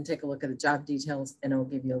and then take a look at the job details, and it'll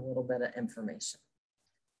give you a little bit of information.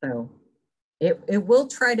 So it will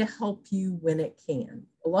try to help you when it can.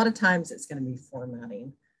 A lot of times it's going to be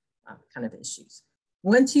formatting kind of issues.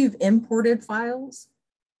 Once you've imported files,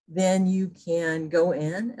 then you can go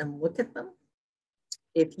in and look at them.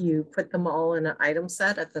 If you put them all in an item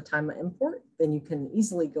set at the time of import, then you can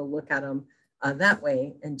easily go look at them that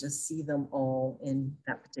way and just see them all in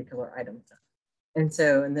that particular item set. And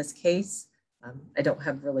so in this case, I don't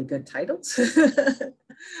have really good titles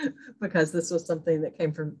because this was something that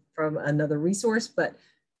came from another resource. But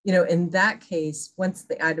in that case, once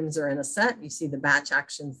the items are in a set, you see the batch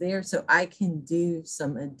actions there. So I can do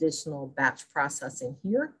some additional batch processing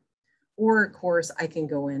here. Or of course, I can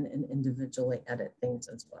go in and individually edit things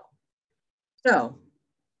as well. So,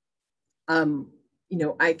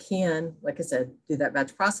 I can, like I said, do that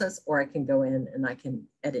batch process, or I can go in and I can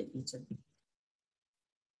edit each of these.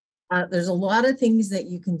 There's a lot of things that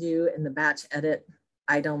you can do in the batch edit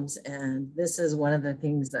items, and this is one of the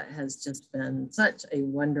things that has just been such a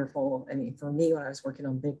wonderful, for me, when I was working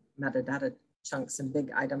on big metadata chunks and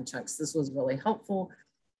big item chunks, this was really helpful.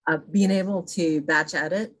 Being able to batch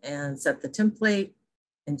edit and set the template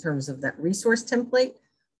in terms of that resource template,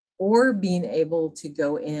 or being able to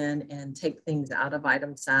go in and take things out of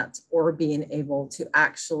item sets, or being able to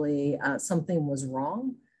actually, something was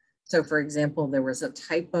wrong. So for example, there was a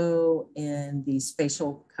typo in the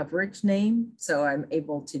spatial coverage name. So I'm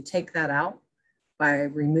able to take that out by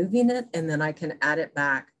removing it, and then I can add it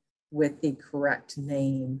back with the correct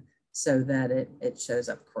name so that it shows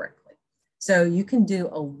up correctly. So you can do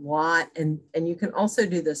a lot, and you can also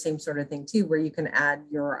do the same sort of thing too, where you can add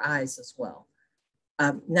URIs as well.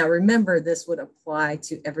 Now remember, this would apply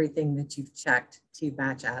to everything that you've checked to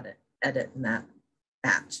batch edit in that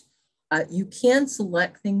batch. You can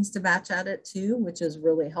select things to batch edit too, which is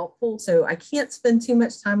really helpful. So I can't spend too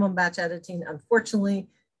much time on batch editing. Unfortunately,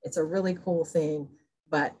 it's a really cool thing,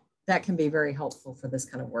 but that can be very helpful for this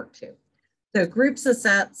kind of work too. So groups of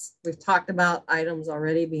sets, we've talked about items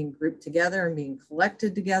already being grouped together and being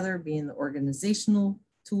collected together, being the organizational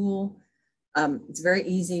tool. It's very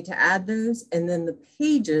easy to add those. And then the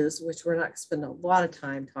pages, which we're not going to spend a lot of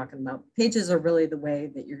time talking about, pages are really the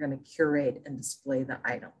way that you're going to curate and display the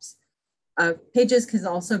items. Pages can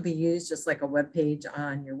also be used just like a web page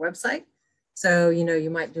on your website. So, you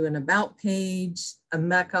might do an about page.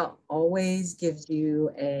 Omeka always gives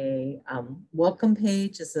you a welcome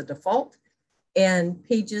page as the default. And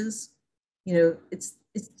pages, it's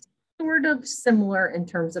sort of similar in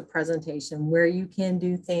terms of presentation, where you can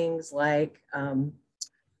do things like, oh,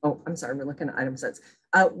 I'm sorry, we're looking at item sets.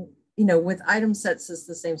 You know, with item sets, it's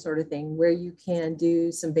the same sort of thing where you can do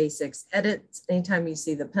some basics edits. Anytime you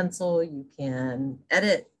see the pencil, you can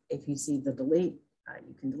edit. If you see the delete,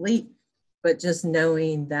 you can delete, but just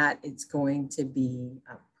knowing that it's going to be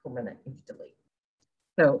permanent if you delete.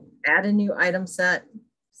 So add a new item set,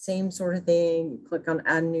 same sort of thing. You click on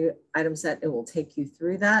add a new item set, it will take you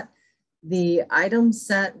through that. The item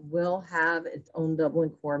set will have its own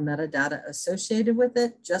Dublin core metadata associated with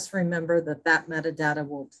it. Just remember that that metadata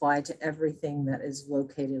will apply to everything that is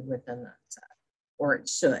located within that set, or it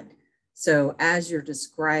should. So as you're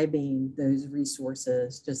describing those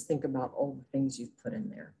resources, just think about all the things you've put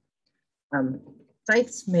in there.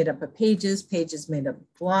 Sites made up of pages, pages made up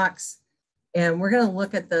of blocks. And we're going to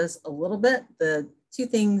look at this a little bit. The two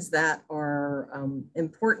things that are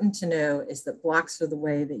important to know is that blocks are the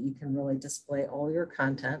way that you can really display all your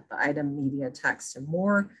content, the item, media, text, and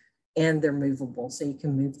more, and they're movable. So you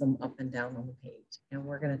can move them up and down on the page. And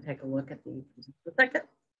we're going to take a look at these in a second.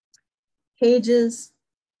 Pages,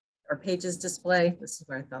 or pages display. This is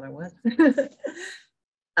where I thought I was.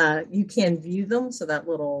 You can view them. So that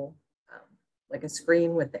little, like a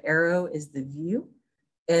screen with the arrow is the view.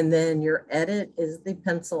 And then your edit is the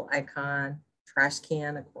pencil icon. Trash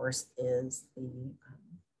can, of course, is the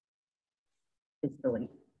delete.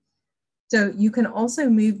 So you can also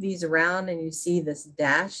move these around, and you see this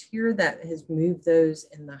dash here that has moved those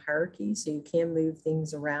in the hierarchy. So you can move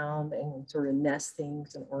things around and sort of nest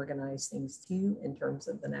things and organize things too in terms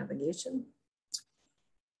of the navigation.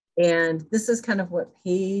 And this is kind of what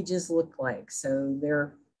pages look like. So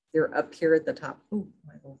they're up here at the top. Oh,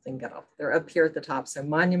 my little thing got off. They're up here at the top. So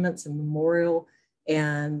monuments and memorial.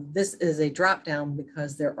 And this is a drop down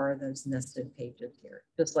because there are those nested pages here.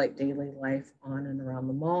 Just like daily life on and around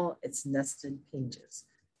the mall, it's nested pages.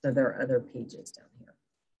 So there are other pages down here.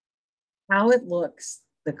 How it looks,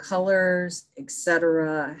 the colors,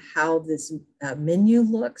 etc., how this menu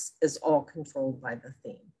looks is all controlled by the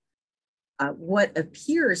theme. What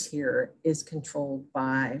appears here is controlled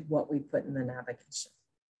by what we put in the navigation.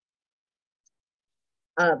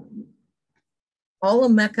 All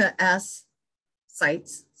Omeka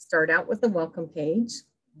sites start out with a welcome page.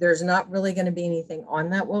 There's not really going to be anything on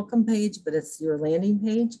that welcome page, but it's your landing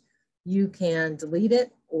page. You can delete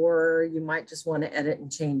it, or you might just want to edit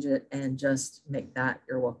and change it and just make that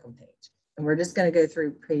your welcome page. And we're just going to go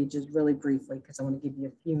through pages really briefly because I want to give you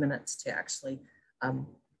a few minutes to actually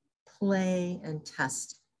play and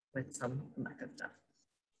test with some Omeka stuff.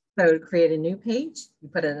 So to create a new page, you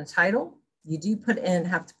put in a title. You do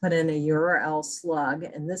have to put in a URL slug,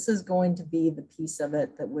 and this is going to be the piece of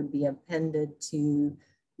it that would be appended to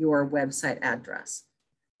your website address.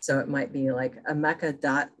 So it might be like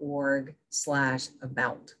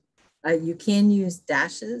omeka.org/about. You can use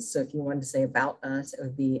dashes. So if you wanted to say about us, it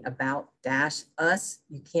would be about-us.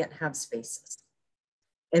 You can't have spaces.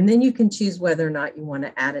 And then you can choose whether or not you want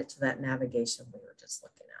to add it to that navigation we were just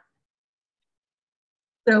looking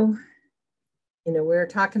at. So, you know, we're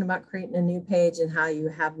talking about creating a new page and how you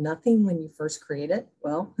have nothing when you first create it.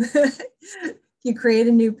 Well, you create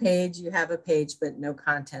a new page, you have a page, but no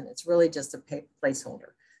content. It's really just a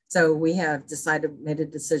placeholder. So we have made a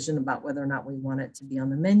decision about whether or not we want it to be on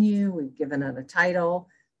the menu. We've given it a title,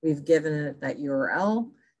 we've given it that URL,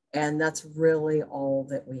 and that's really all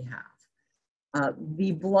that we have.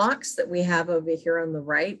 The blocks that we have over here on the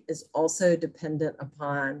right is also dependent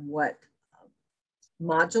upon what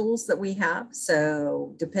modules that we have.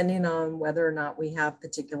 So depending on whether or not we have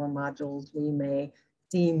particular modules, we may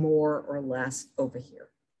see more or less over here.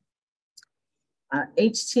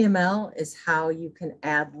 HTML is how you can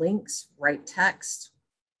add links, write text,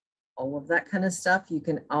 all of that kind of stuff. You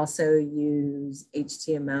can also use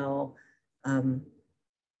HTML to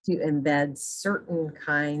embed certain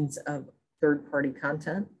kinds of third-party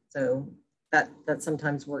content. So that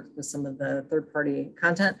sometimes works with some of the third-party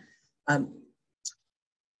content.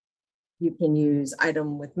 You can use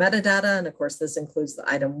item with metadata, and of course this includes the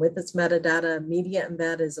item with its metadata. Media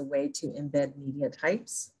embed is a way to embed media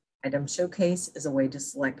types. Item showcase is a way to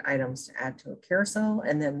select items to add to a carousel.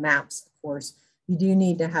 And then maps, of course, you do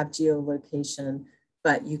need to have geolocation,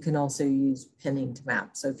 but you can also use pinning to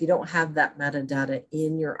map. So if you don't have that metadata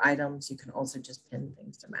in your items, you can also just pin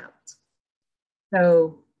things to maps.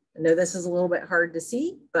 So I know this is a little bit hard to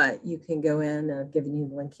see, but you can go in, I've given you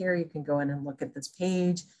the link here, you can go in and look at this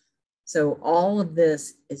page. So all of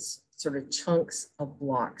this is sort of chunks of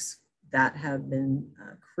blocks that have been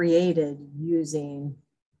created using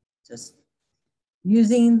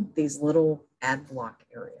these little ad block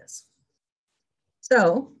areas.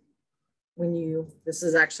 So this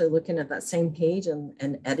is actually looking at that same page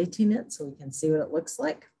and editing it so we can see what it looks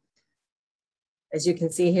like. As you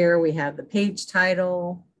can see here, we have the page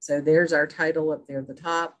title. So there's our title up there at the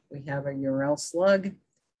top. We have our URL slug,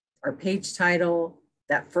 our page title.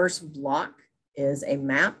 That first block is a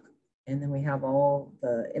map. And then we have all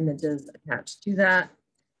the images attached to that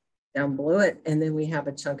down below it. And then we have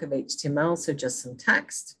a chunk of HTML, so just some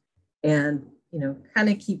text. And kind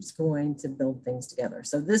of keeps going to build things together.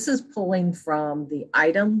 So this is pulling from the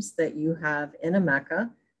items that you have in Omeka,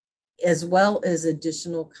 as well as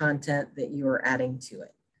additional content that you are adding to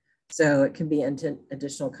it. So it can be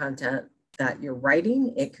additional content that you're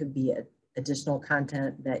writing. It could be additional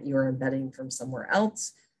content that you're embedding from somewhere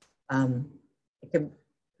else.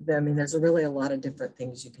 There's really a lot of different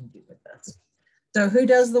things you can do with this. So who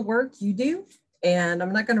does the work? You do. And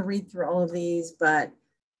I'm not going to read through all of these, but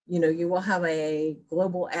you will have a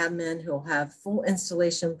global admin who will have full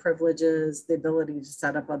installation privileges, the ability to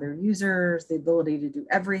set up other users, the ability to do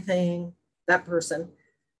everything, that person.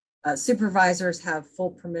 Supervisors have full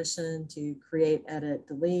permission to create, edit,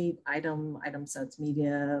 delete, item sets,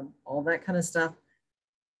 media, all that kind of stuff.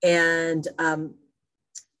 And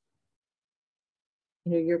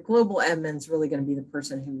your global admin is really going to be the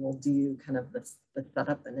person who will do kind of the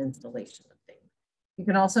setup and installation of things. You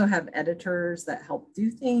can also have editors that help do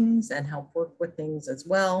things and help work with things as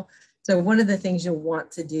well. So one of the things you'll want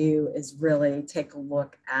to do is really take a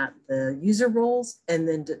look at the user roles and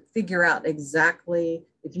then to figure out exactly,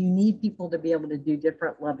 if you need people to be able to do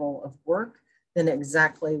different level of work, then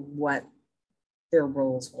exactly what their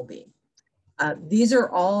roles will be. These are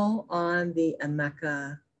all on the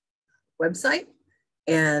Omeka website,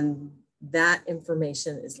 and that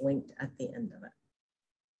information is linked at the end of it.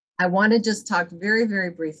 I want to just talk very,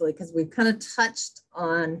 very briefly because we've kind of touched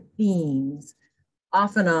on themes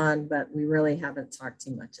off and on, but we really haven't talked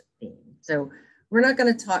too much of themes. So we're not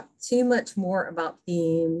going to talk too much more about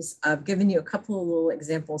themes. I've given you a couple of little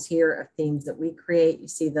examples here of themes that we create. You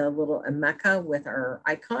see the little Omeka with our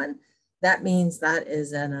icon. That means that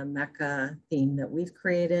is an Omeka theme that we've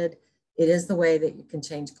created. It is the way that you can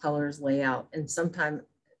change colors, layout, and sometimes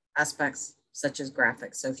aspects such as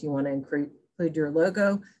graphics. So if you want to include your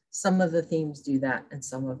logo, some of the themes do that and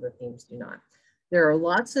some of the themes do not. There are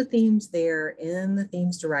lots of themes there in the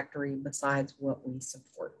themes directory besides what we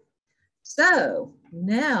support. So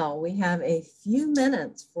now we have a few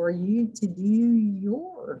minutes for you to do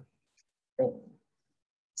your thing.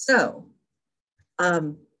 So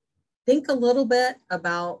think a little bit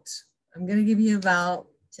about, I'm going to give you about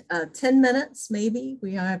 10 minutes maybe.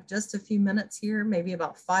 We have just a few minutes here, maybe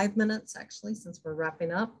about 5 minutes actually, since we're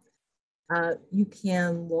wrapping up. You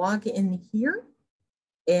can log in here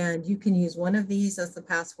and you can use one of these as the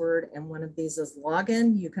password and one of these as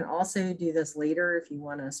login. You can also do this later if you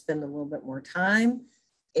want to spend a little bit more time.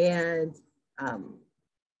 And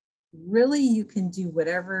really you can do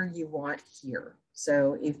whatever you want here.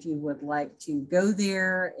 So if you would like to go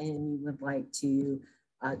there and you would like to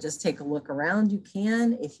just take a look around, you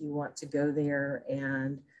can. If you want to go there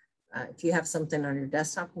and if you have something on your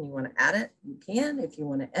desktop and you want to add it, you can. If you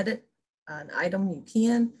want to edit an item, you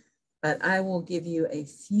can, but I will give you a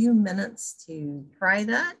few minutes to try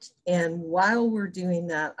that. And while we're doing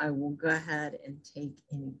that, I will go ahead and take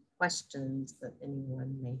any questions that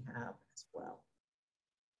anyone may have as well.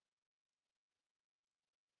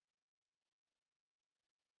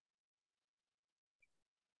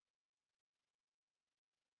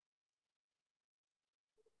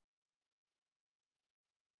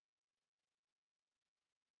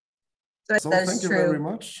 So thank you very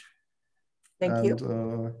much. Thank you.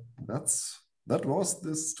 That was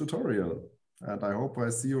this tutorial. And I hope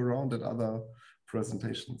I see you around at other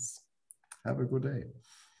presentations. Have a good day.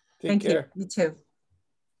 Thank you. You too.